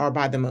 or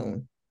by the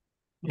moon.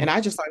 And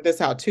I just learned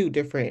this out two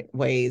different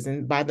ways.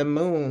 And by the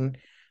moon,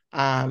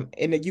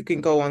 and you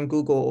can go on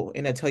Google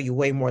and it'll tell you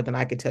way more than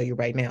I could tell you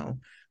right now.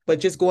 But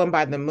just going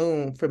by the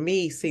moon for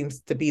me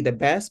seems to be the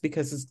best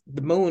because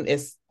the moon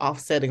is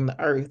offsetting the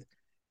earth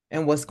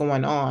and what's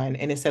going on.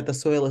 And it said the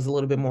soil is a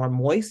little bit more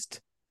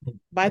moist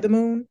by the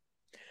moon.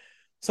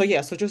 So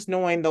yeah, so just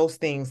knowing those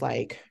things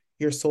like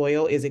your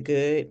soil, is it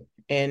good?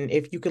 And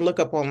if you can look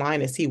up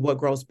online and see what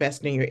grows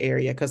best in your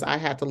area, because I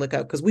had to look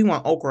up because we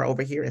want okra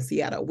over here in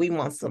Seattle. We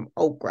want some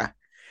okra.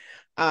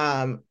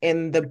 And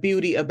the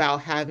beauty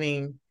about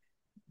having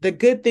the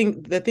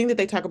thing that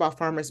they talk about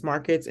farmers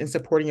markets and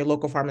supporting your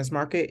local farmers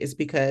market is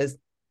because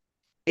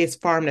it's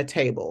farm to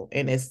table,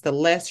 and it's the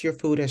less your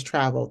food has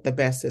traveled, the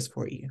best is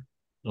for you.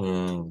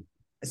 Mm,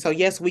 So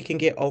yes, we can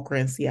get okra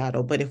in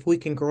Seattle, but if we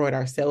can grow it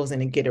ourselves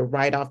and then get it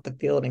right off the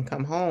field and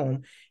come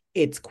home,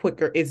 it's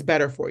quicker, it's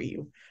better for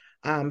you.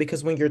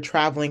 Because when you're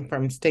traveling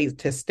from state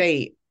to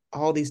state,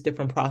 all these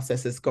different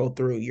processes go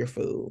through your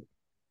food.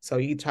 So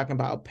you talking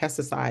about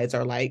pesticides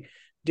or like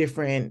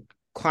different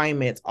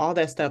climates, all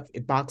that stuff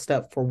it boxed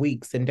up for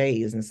weeks and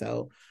days. And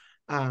so,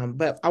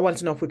 but I wanted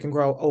to know if we can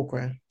grow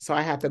okra. So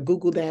I had to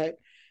Google that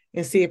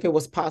and see if it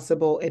was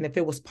possible. And if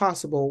it was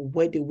possible,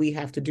 what do we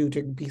have to do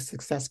to be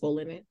successful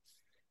in it?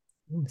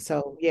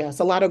 So yeah, it's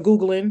a lot of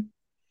Googling.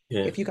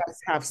 yeah. If you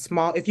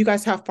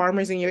guys have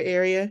farmers in your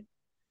area,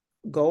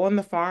 go on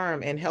the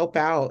farm and help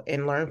out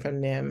and learn from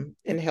them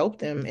and help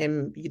them.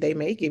 And they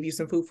may give you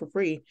some food for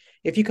free.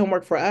 If you come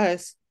work for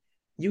us,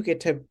 you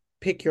get to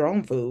pick your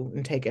own food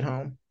and take it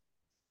home.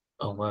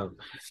 Oh wow.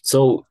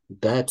 So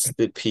that's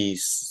the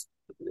piece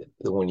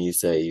when you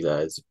say you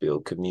guys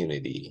build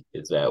community.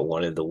 Is that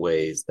one of the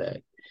ways that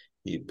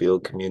you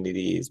build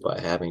communities by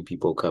having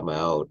people come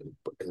out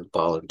and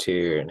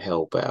volunteer and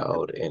help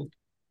out and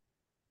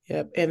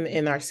Yep.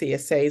 And our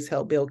CSAs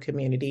help build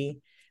community.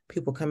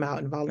 People come out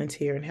and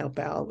volunteer and help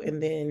out.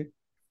 And then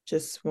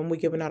just when we're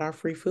giving out our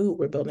free food,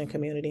 we're building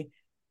community.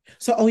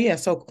 So, oh yeah,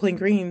 so Clean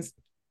Greens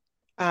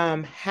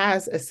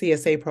has a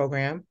CSA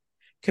program,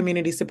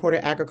 community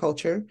supported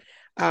agriculture,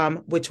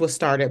 which was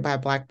started by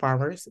Black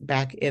farmers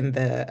back in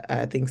the,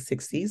 I think,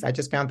 60s. I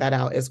just found that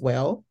out as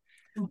well.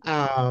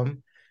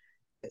 Um,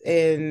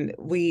 and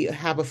we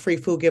have a free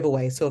food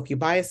giveaway. So if you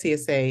buy a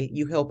CSA,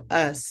 you help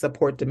us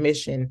support the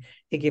mission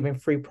in giving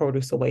free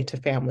produce away to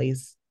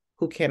families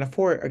who can't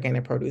afford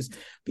organic produce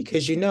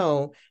because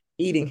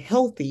eating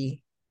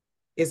healthy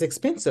is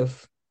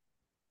expensive,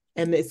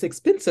 and it's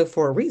expensive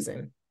for a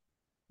reason.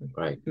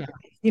 right.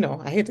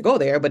 Now, I hate to go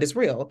there, but it's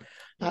real.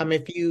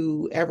 If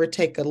you ever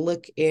take a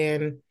look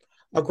in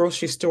a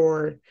grocery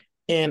store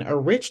in a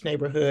rich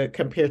neighborhood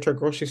compared to a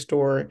grocery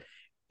store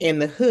in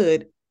the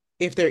hood,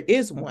 if there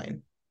is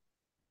one,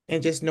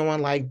 and just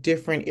knowing like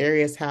different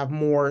areas have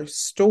more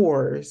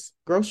stores,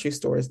 grocery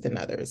stores than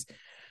others.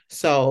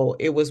 So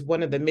it was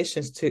one of the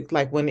missions to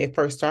like when it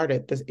first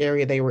started, this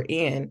area they were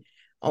in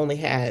only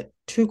had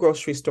two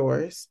grocery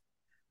stores.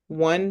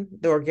 One,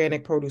 the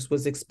organic produce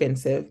was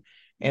expensive,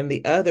 and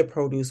the other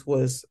produce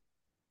was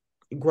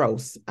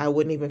gross. I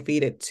wouldn't even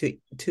feed it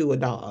to a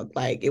dog.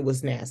 Like it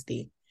was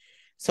nasty.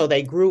 So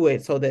they grew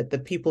it so that the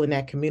people in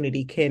that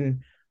community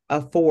can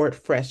afford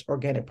fresh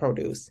organic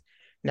produce.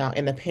 Now,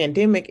 in the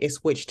pandemic, it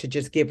switched to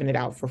just giving it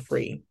out for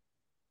free.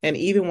 And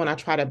even when I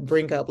try to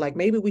bring up, like,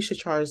 maybe we should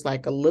charge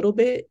like a little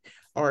bit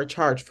or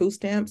charge food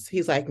stamps,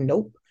 he's like,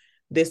 nope,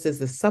 this is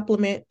the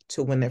supplement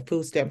to when their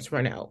food stamps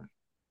run out.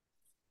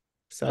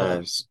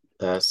 So,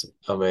 That's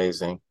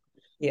amazing.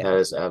 yeah. That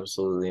is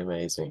absolutely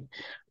amazing.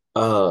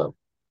 And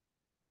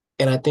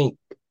I think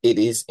it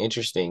is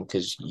interesting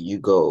because you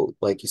go,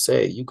 like you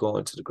say, you go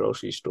into the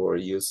grocery store,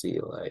 you'll see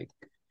like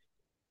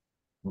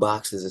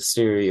boxes of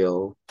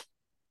cereal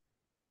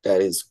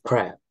that is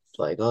crap,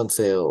 like on Yeah.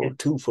 sale,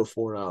 two for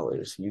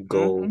 $4. You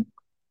go, Mm-hmm.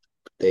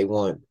 they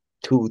want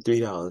two,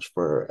 $3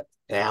 for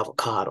an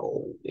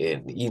avocado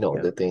and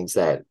Yeah. the things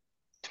that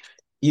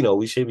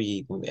we should be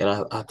eating.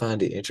 And I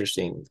find it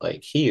interesting,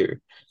 like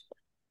here,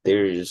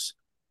 there's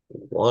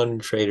one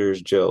Trader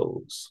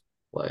Joe's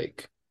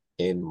like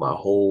in my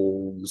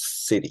whole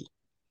city.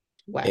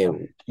 Wow.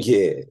 And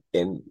yeah,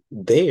 and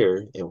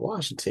there in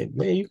Washington,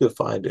 man, you can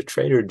find a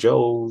Trader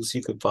Joe's,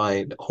 you can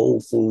find Whole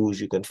Foods,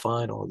 you can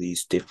find all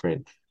these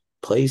different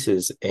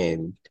places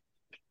and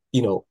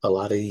a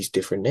lot of these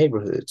different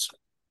neighborhoods,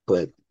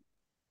 but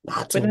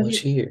not But so no, much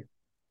here.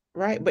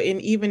 right. But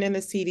even in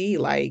the CD,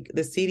 like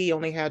the CD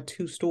only had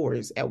two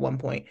stores at one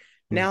point.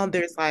 Mm, Now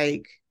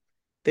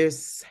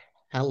there's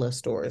hella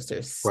stores.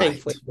 There's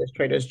Safeway, right. there's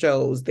Trader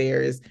Joe's,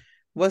 there's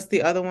what's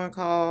the other one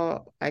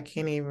called? I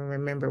can't even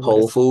remember what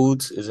Whole it's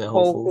called. Foods is in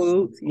Whole Whole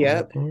Foods. Foods,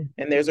 yep. Hmm.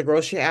 And there's a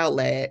grocery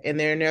outlet, and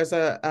then there's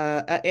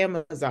a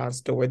Amazon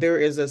store. There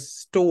is a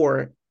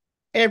store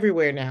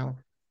everywhere now.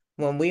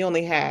 When we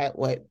only had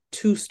what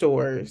two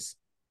stores,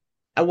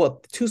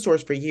 well, two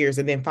stores for years,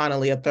 and then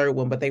finally a third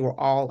one, but they were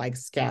all like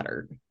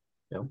scattered.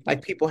 Yeah.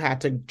 Like people had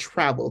to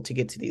travel to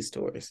get to these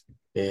stores.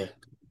 Yeah.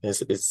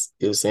 It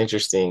was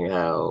interesting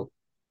how,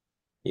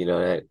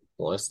 that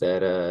once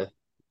that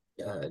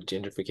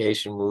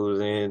gentrification moves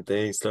in,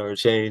 things start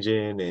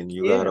changing, and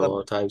you got Yeah,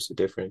 all types of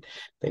different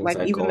things like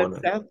that even go on.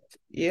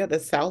 the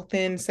South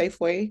End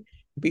Safeway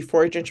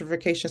before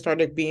gentrification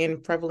started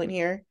being prevalent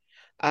here.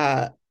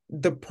 uh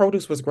the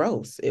produce was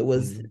gross. It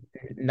was Mhm.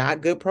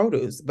 not good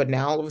produce. But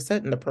now all of a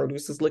sudden the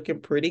produce is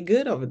looking pretty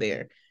good over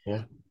there.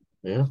 Yeah.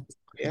 Yeah.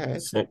 Yeah,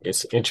 It's real.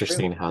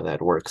 interesting how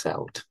that works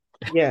out.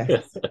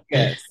 Yes,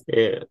 yes.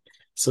 Yeah.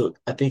 So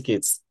I think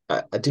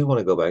I do want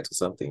to go back to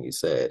something you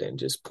said and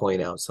just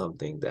point out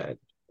something that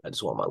I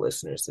just want my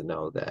listeners to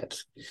know that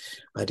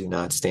I do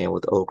not stand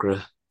with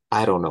okra.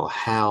 I don't know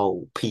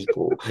how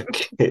people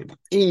can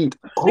eat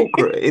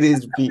okra. It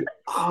is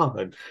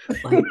beyond.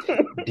 Like,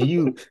 do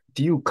you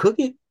do you cook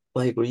it?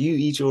 Like, or you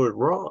eat yours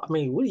raw? I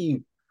mean,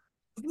 See,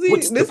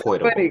 what's the this is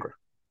point of funny. okra?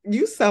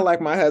 You sound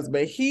like my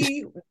husband.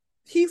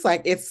 He's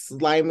like, it's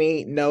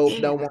slimy. Nope,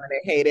 Yeah. don't want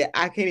it, hate it.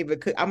 I can't even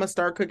cook. I'm gonna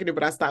start cooking it,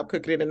 but I stopped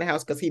cooking it in the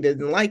house because he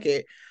didn't like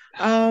it.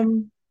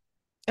 Um,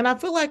 and I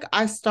feel like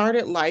I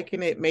started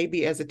liking it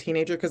maybe as a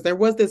teenager because there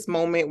was this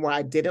moment where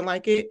I didn't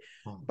like it.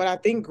 But I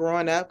think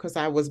growing up, because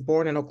I was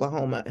born in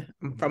Oklahoma,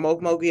 I'm from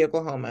Okmulgee,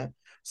 Oklahoma.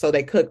 So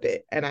they cooked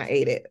it and I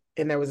ate it.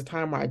 And there was a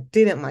time where I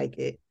didn't like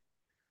it.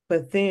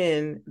 But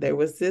then there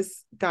was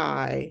this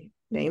guy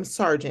named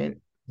Sergeant.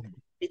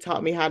 He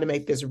taught me how to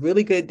make this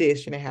really good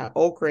dish and it had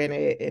okra in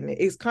it. And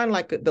it's kind of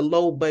like the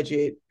low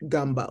budget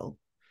gumbo.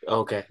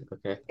 Okay,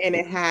 okay. And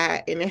it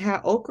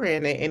had okra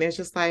in it. And it's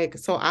just like,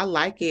 so I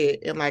like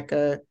it in like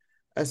a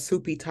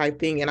soupy type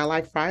thing. And I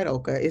like fried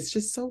okra. It's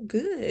just so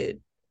good.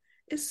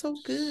 It's so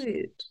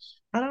good.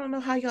 I don't know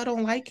how y'all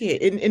don't like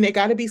it. And it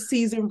got to be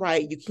seasoned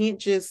right. You can't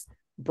just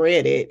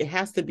bread it. It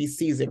has to be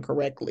seasoned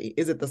correctly.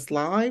 Is it the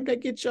slime that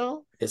gets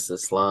y'all? It's the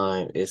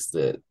slime, it's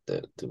the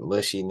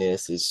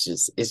mushiness,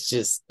 it's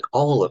just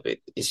all of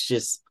it. It's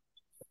just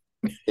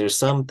there's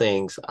some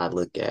things I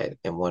look at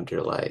and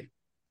wonder like,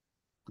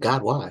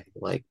 God, why?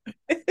 Like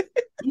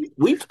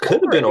we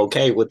could have been Right.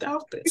 okay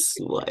without this.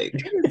 Like,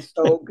 It is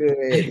so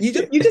good. You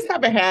just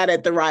haven't had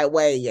it the right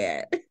way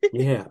yet.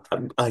 yeah,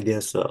 I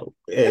guess so.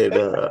 And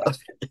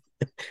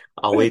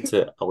I'll wait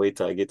till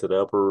I get to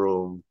the upper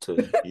room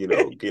to,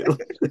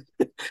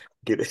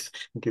 get it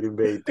get it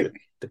made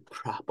the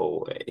proper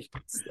way.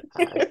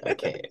 I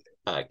can't.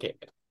 I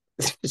can't.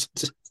 It's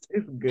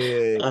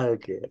good. I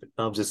can't.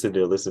 I'm just sitting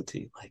there listening to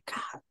you like,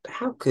 God,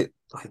 how could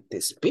like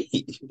this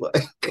be?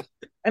 Like,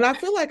 And I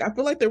feel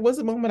like there was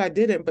a moment I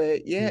didn't,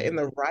 but yeah, in mhm,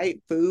 the right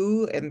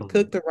food and mhm,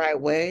 cooked the right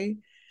way,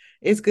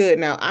 it's good.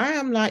 Now, I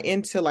am not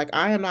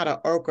an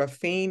okra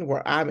fiend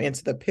where I'm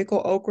into the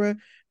pickle okra.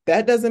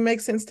 That doesn't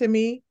make sense to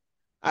me.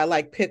 I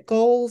like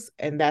pickles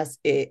and that's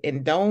it.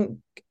 And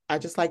don't I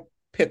just like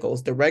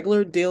pickles, the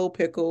regular dill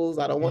pickles.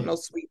 I don't want yeah, no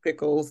sweet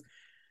pickles.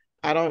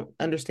 I don't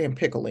understand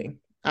pickling.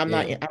 I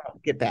yeah,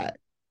 don't get that.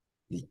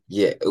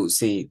 yeah. Oh,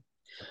 see,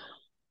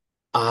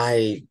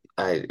 I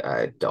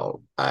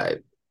don't.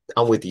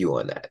 I'm with you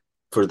on that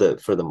for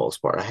the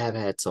most part. I have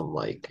had some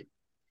like,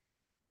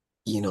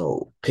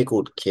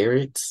 pickled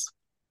carrots,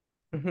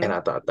 and Hmm.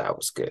 I thought that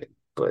was good.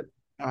 But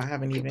I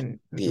haven't even.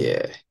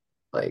 yeah,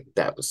 like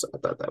I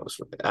thought that was,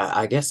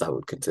 I guess I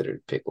would consider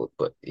it pickled,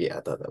 but yeah,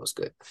 I thought that was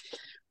good.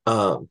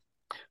 Um,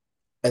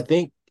 I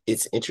think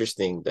it's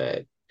interesting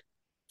that,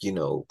 you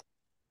know,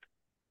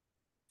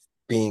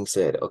 being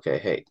said, okay,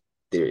 hey,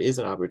 there is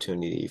an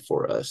opportunity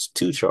for us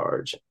to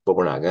charge, but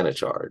we're not going to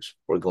charge.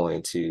 We're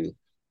going to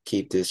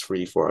keep this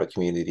free for our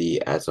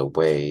community as a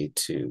way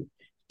to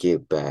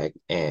give back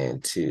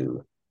and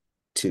to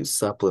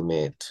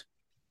supplement,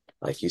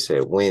 like you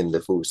said, when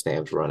the food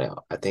stamps run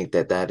out. I think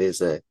that that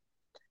is a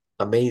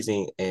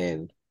amazing,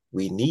 and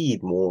we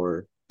need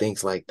more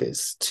things like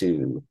this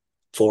to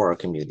for our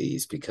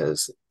communities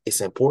because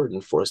it's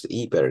important for us to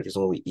eat better because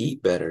when we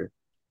eat better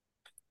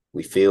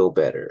we feel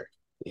better,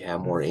 we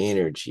have more Mhm.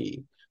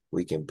 energy,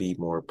 we can be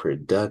more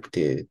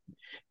productive.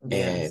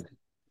 Yes. And,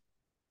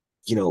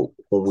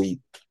 when we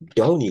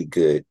don't eat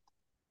good,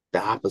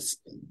 the opposite,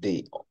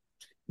 the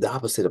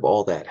opposite of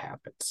all that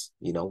happens.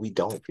 We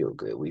don't feel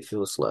good. We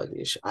feel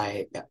sluggish.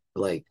 I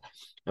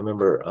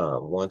remember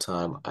one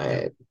time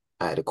Yep.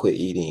 I had to quit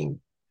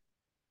eating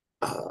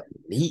uh,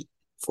 meat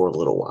for a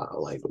little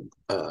while. Like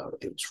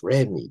it was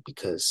red meat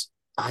because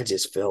I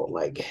just felt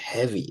like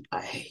heavy.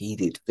 I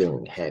hated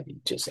feeling heavy.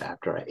 Just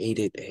after I ate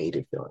it, I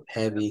hated feeling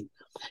heavy.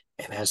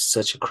 And that's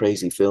such a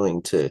crazy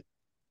feeling to,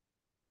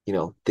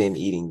 then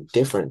eating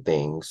different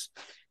things,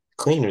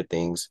 cleaner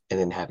things, and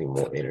then having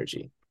more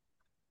energy.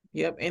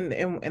 Yep.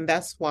 And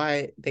that's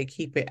why they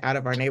keep it out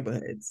of our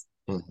neighborhoods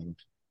Hmm.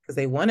 because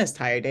they want us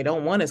tired. They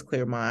don't want us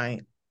clear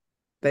mind.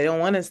 They don't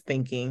want us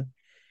thinking.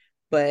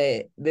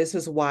 But this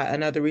is why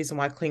another reason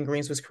why Clean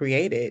Greens was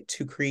created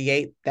to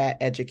create that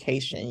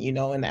education, in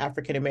the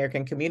African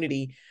American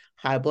community,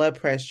 high blood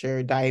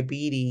pressure,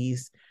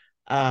 diabetes,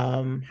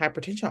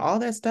 hypertension, all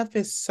that stuff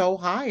is so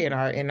high in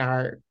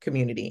our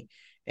community.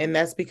 And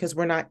that's because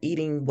we're not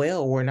eating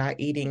well, we're not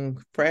eating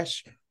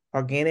fresh,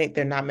 organic,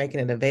 they're not making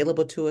it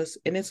available to us.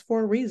 And it's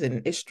for a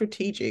reason. It's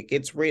strategic,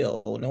 it's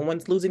real. No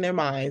one's losing their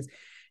minds.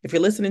 If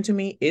you're listening to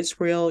me,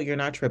 it's real, you're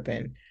not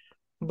tripping.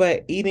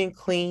 But eating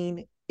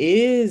clean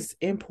is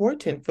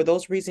important for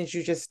those reasons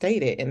you just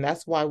stated. And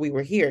that's why we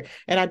were here.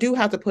 And I do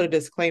have to put a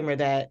disclaimer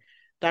that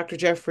Dr.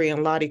 Jeffrey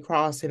and Lottie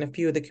Cross and a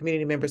few of the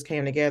community members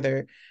came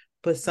together.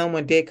 but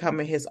someone did come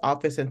in his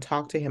office and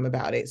talk to him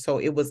about it. So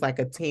it was like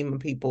a team of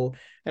people.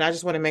 And I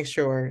just want to make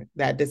sure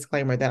that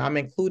disclaimer that I'm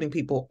including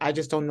people. I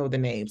just don't know the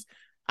names.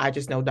 I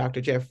just know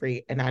Dr.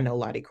 Jeffrey and I know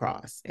Lottie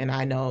Cross. And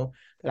I know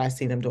that I've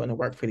seen them doing the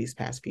work for these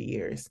past few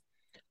years.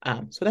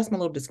 So that's my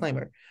little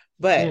disclaimer.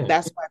 But Yeah.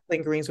 that's why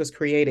Clean Greens was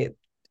created,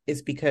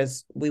 is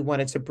because we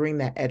wanted to bring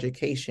that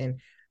education.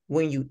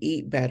 When you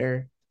eat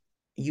better,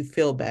 you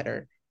feel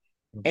better.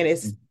 And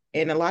it's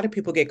and a lot of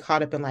people get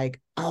caught up in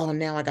like, oh,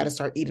 now I got to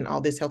start eating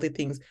all these healthy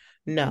things.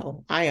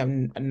 No, I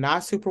am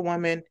not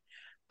superwoman.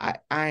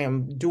 I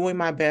am doing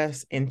my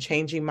best in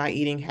changing my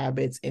eating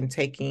habits and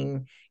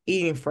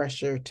eating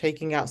fresher,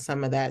 taking out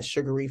some of that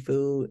sugary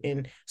food.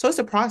 And so it's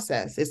a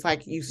process. It's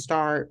like you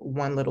start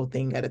one little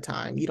thing at a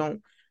time. You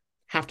don't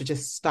have to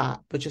just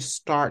stop, but just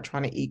start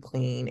trying to eat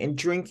clean and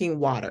drinking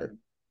water.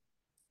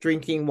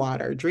 Drinking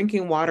water.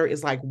 Drinking water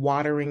is like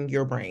watering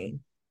your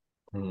brain.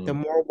 The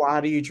Mm, more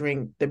water you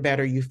drink, the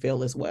better you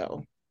feel as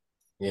well.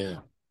 yeah.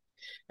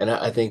 And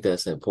I think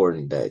that's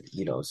important that,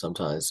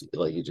 sometimes,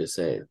 like you just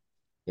said,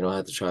 you don't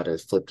have to try to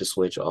flip the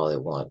switch all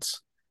at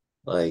once.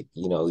 Like,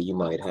 you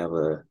might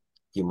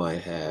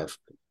have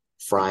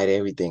fried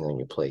everything on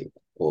your plate.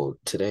 Well,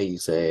 today you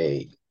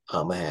say,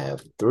 I'm gonna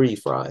have three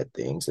fried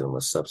things and I'm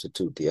gonna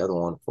substitute the other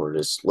one for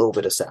this little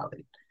bit of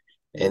salad.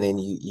 And then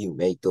you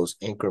make those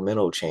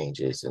incremental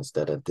changes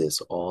instead of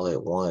this all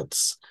at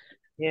once.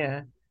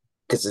 Yeah.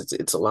 Because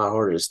it's a lot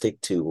harder to stick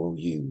to when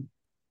you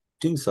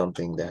do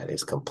something that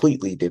is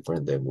completely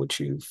different than what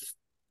you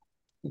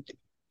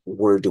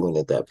were doing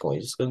at that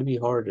point. It's going to be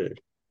hard to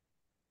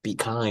be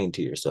kind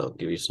to yourself,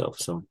 give yourself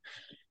some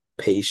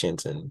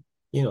patience, and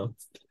you know,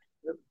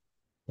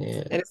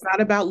 yeah, And it's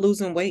not about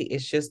losing weight.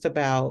 It's just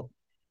about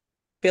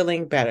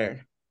feeling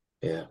better,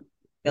 yeah, yeah,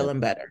 feeling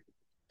better.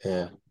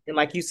 yeah, And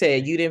like you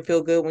said, you didn't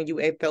feel good when you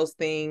ate those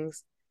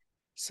things.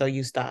 So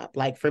you stop.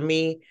 Like for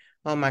me,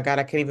 oh my God,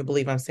 I can't even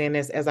believe I'm saying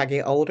this. As I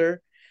get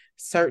older,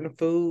 certain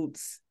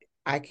foods,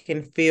 I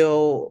can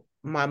feel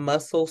my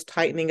muscles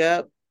tightening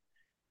up.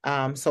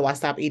 So I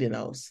stop eating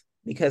those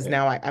because yeah,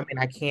 now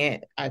I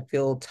can't, I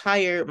feel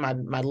tired.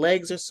 My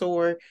legs are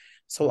sore.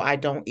 So I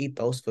don't eat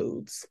those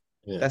foods.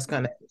 yeah. That's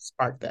gonna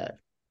spark that.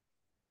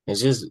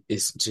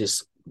 It's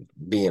just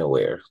being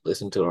aware.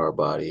 Listen to our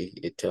body.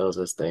 It tells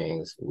us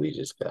things. We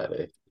just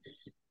gotta,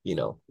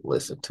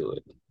 listen to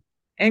it.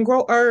 And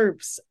grow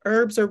herbs.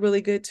 Herbs are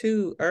really good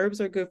too.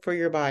 Herbs are good for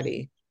your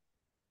body.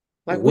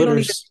 Like we What don't are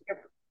even,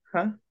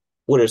 huh?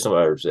 what are some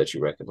herbs that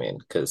you recommend?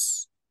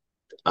 Because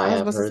I I was have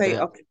supposed to heard say,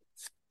 that. okay,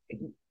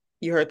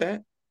 you heard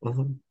that?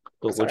 Hmm.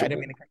 But Sorry, I didn't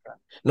mean to cut you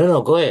no,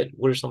 no, go ahead.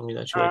 What are some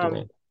that you off.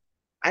 recommend?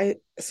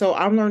 So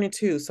I'm learning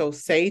too. So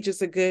sage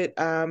is a good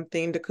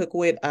thing to cook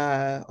with.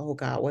 Oh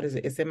God, what is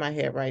it? It's in my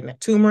head right now.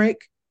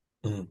 Turmeric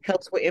Mm,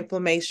 helps with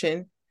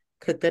inflammation.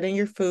 Cook that in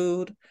your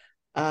food.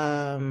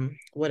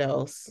 What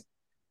else?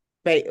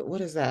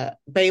 What is that?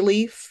 Bay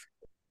leaf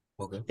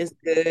okay. is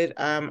good.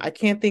 I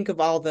can't think of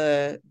all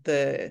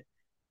the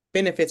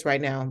benefits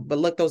right now, but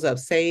look those up.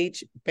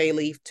 Sage, bay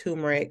leaf,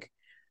 turmeric,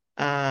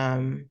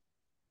 um,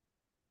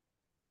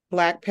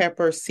 black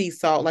pepper, sea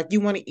salt. Like you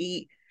want to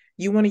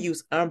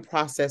use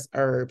unprocessed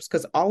herbs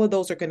because all of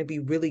those are going to be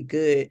really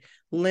good.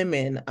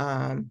 Lemon,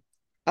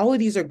 all of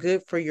these are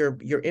good for your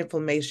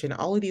inflammation.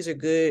 All of these are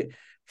good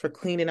for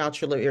cleaning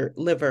out your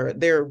liver.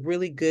 They're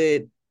really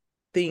good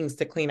things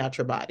to clean out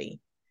your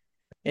body.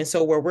 And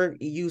so where we're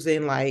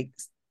using like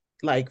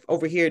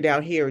over here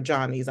down here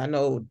Johnny's, I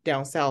know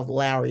down south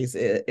Lowry's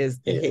is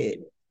the Yeah,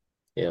 hit.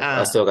 yeah.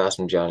 I Uh, still got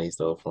some Johnnies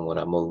though from when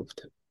I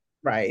moved.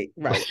 right,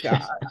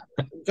 God.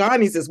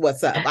 Johnny's is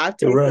what's up. I've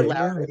tasted Right, right,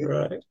 Lowry's.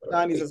 right,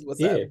 Johnny's right. is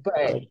what's up. Yeah,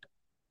 But right.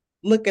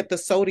 look at the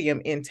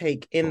sodium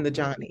intake in the Mhm.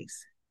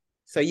 Johnnies.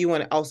 So you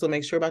want to also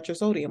make sure about your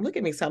sodium. Look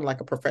at me sounding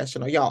like a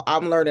professional. Y'all,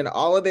 I'm learning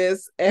all of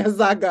this as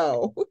I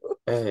go.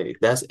 Hey,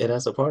 that's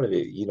a part of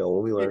it.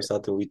 When we learn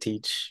something, we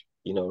teach,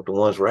 the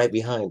ones right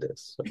behind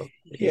us. So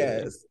yeah,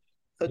 Yes.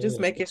 So just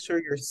yeah, making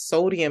sure your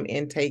sodium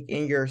intake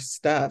in your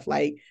stuff,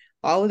 like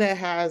all of that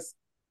has,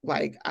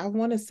 like, I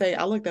want to say,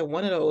 I looked at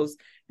one of those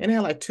and it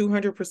had like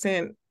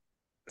 200%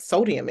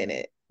 sodium in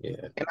it.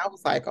 yeah, And I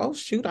was like, oh,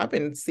 shoot, I've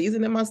been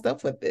seasoning my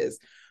stuff with this.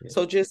 yeah,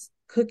 So just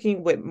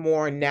cooking with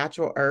more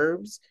natural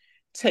herbs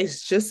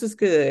tastes just as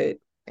good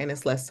and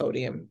it's less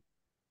sodium.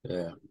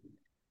 yeah.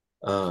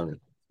 Um,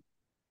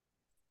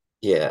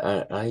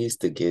 yeah, I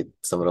used to get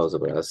some of those,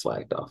 but I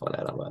slacked off on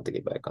that. I'm about to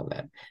get back on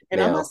that.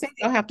 And I'm not Now, saying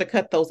y'all have to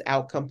cut those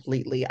out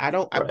completely.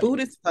 right.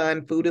 Food is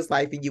fun, food is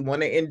life, and you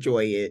want to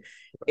enjoy it.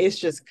 It's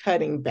just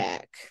cutting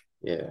back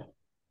Yeah.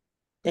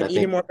 And and I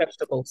eating think, more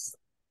vegetables.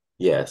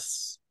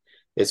 yes,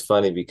 it's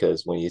funny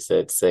because when you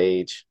said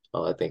sage,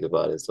 all I think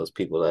about is those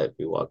people that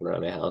be walking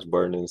around their house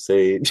burning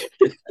sage.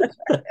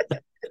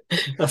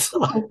 That's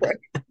all.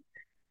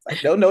 It's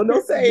like, no, no, no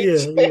Yeah,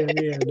 sage. yeah,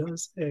 yeah. No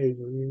sage.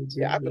 I mean,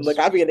 Yeah, just,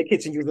 I'll be in the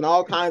kitchen using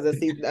all kinds of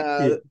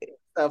yeah,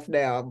 stuff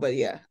now. But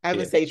yeah, I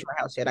haven't yeah, saged my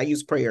house yet. I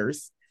use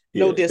prayers.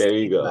 No yeah. diss There to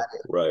you go. anybody.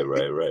 Right,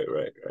 right, right,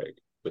 right, right.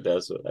 But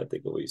that's what I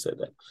think of when you said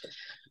that.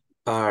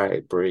 All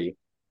right, Bree.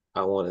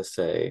 I want to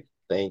say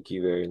Thank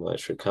you very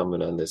much for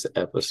coming on this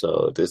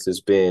episode. This has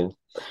been,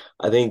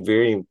 I think,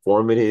 very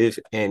informative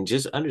and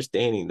just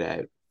understanding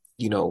that,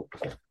 you know,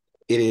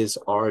 it is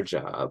our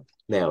job.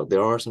 Now,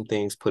 there are some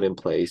things put in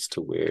place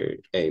to where,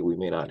 hey, we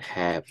may not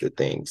have the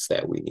things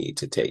that we need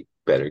to take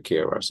better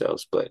care of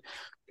ourselves, but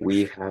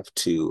we have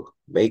to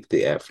make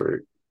the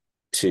effort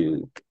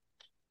to,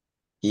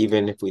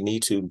 even if we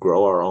need to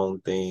grow our own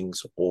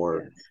things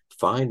or Yes.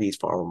 find these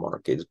farmer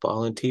markets,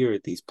 volunteer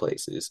at these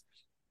places,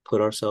 put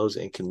ourselves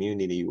in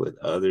community with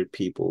other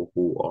people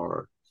who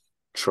are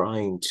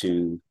trying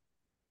to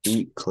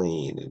eat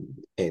clean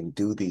and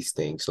do these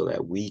things so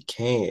that we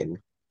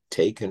can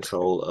take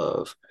control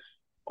of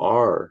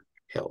our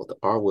health,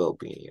 our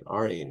well-being,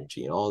 our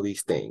energy, and all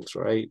these things,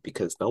 right?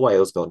 Because nobody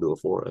else gonna do it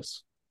for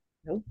us.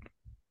 Nope.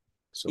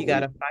 So You we,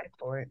 gotta fight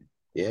for it.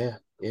 yeah,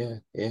 yeah,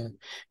 yeah.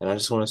 And I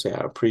just want to say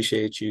I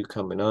appreciate you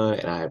coming on,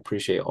 and I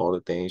appreciate all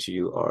the things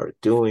you are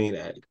doing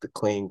at the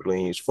Clean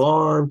Greens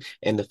Farm,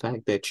 and the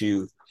fact that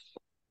you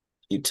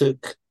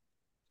took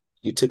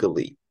you took a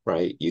leap,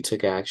 right? You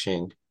took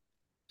action.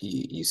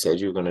 You said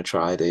you were going to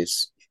try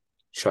this,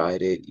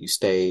 tried it, you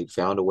stayed,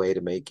 found a way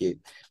to make it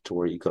to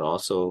where you can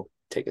also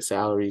take a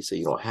salary so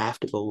you don't have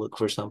to go look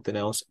for something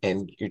else.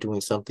 And you're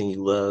doing something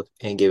you love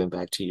and giving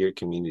back to your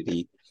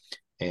community.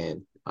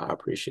 And I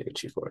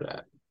appreciate you for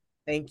that.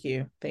 Thank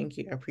you. Thank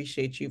you. I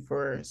appreciate you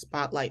for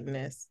spotlighting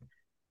this.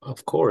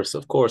 Of course,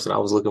 of course. And I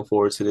was looking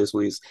forward to this.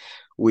 I'm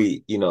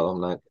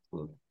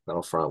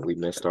not front. We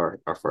missed our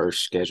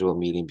first scheduled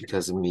meeting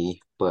because of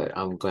me, but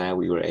I'm glad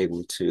we were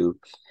able to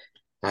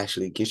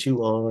actually get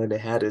you on to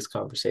have this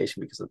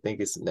conversation because I think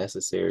it's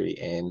necessary.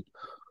 And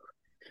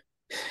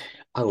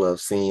I love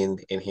seeing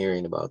and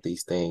hearing about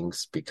these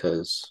things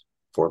because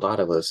for a lot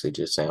of us, it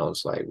just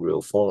sounds like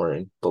real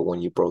foreign. But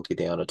when you broke it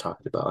down and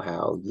talked about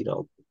how,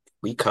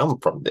 we come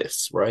from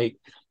this, right?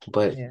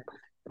 But Yeah.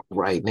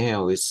 right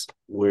now,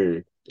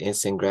 we're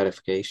instant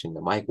gratification,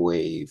 the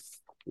microwave.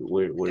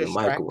 We're the Distracted.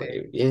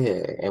 microwave.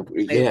 Yeah. And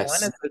They want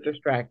yes, us to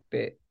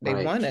distracted. They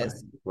right, want right,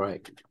 us.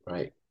 right,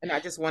 right. And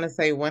I just want to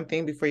say one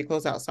thing before you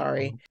close out.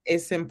 Sorry.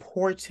 It's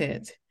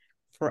important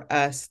for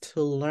us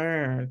to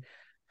learn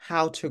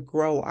how to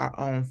grow our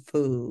own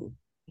food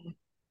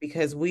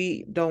because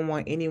we don't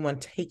want anyone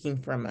taking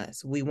from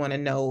us. We want to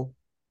know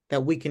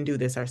that we can do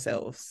this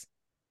ourselves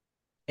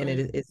and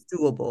Right. it's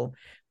doable.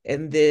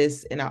 And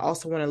I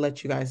also want to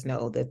let you guys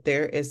know that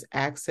there is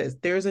access,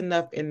 there's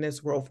enough in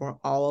this world for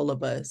all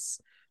of us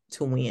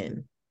to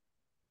win.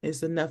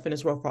 There's enough in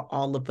this world for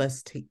all of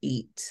us to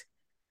eat,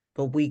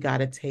 but we got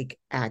to take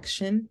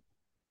action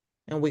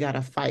and we got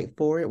to fight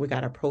for it. We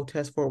got to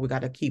protest for it. We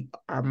got to keep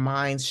our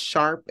minds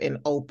sharp and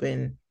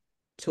open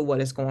to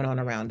what is going on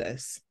around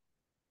us.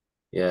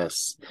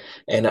 Yes.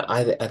 And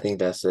I think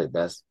that's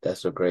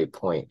a great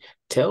point.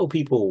 Tell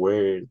people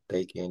where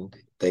they can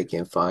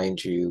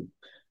find you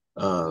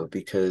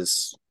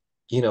because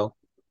you know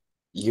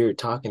you're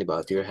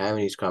having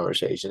these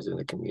conversations in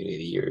the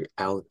community, you're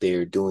out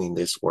there doing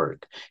this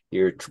work,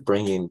 you're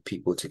bringing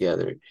people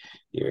together,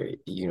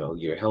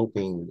 you're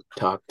helping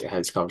have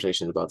these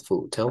conversations about the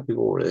food. Tell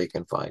people where they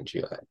can find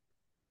you at.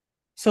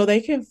 So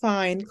they can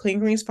find Clean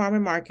Greens Farm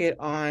and Market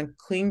on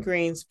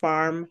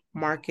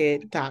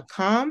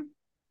cleangreensfarmmarket.com,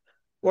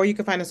 or you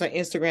can find us on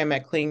Instagram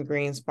at Clean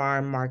Greens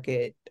Farm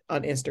Market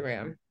on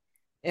Instagram.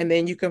 And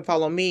then you can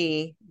follow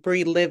me,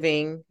 Bree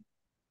Living,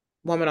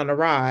 Woman on the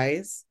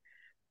Rise,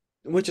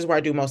 which is where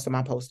I do most of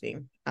my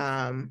posting.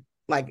 And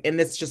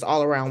it's just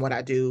all around what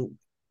I do: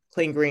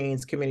 clean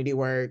greens, community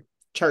work,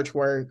 church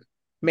work,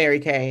 Mary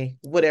Kay,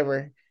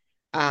 whatever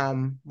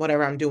I'm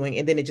doing.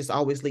 And then it just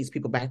always leads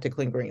people back to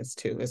clean greens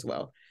too, as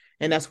well.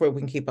 And that's where we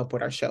can keep up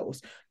with our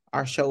shows.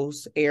 Our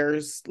shows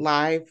airs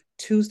live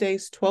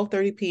Tuesdays,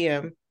 12:30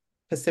 p.m.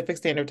 Pacific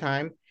Standard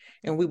Time.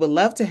 And we would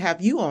love to have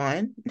you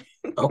on.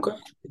 Okay. So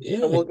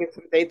Yeah. we'll get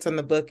some dates on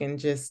the book and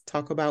just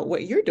talk about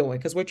what you're doing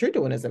because what you're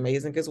doing is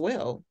amazing as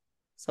well.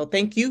 So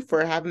thank you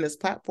for having this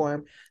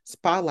platform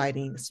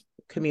spotlighting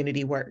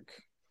community work.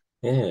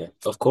 Yeah,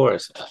 of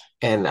course.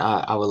 And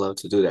I would love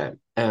to do that.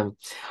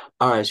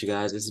 All right, you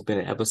guys, this has been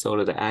an episode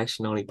of the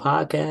Action Only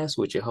Podcast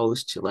with your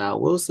host, Jalal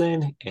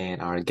Wilson,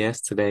 and our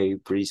guest today,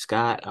 Bree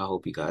Scott. I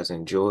hope you guys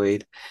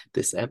enjoyed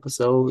this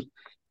episode.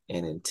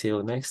 And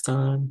until next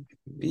time,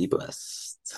 be blessed.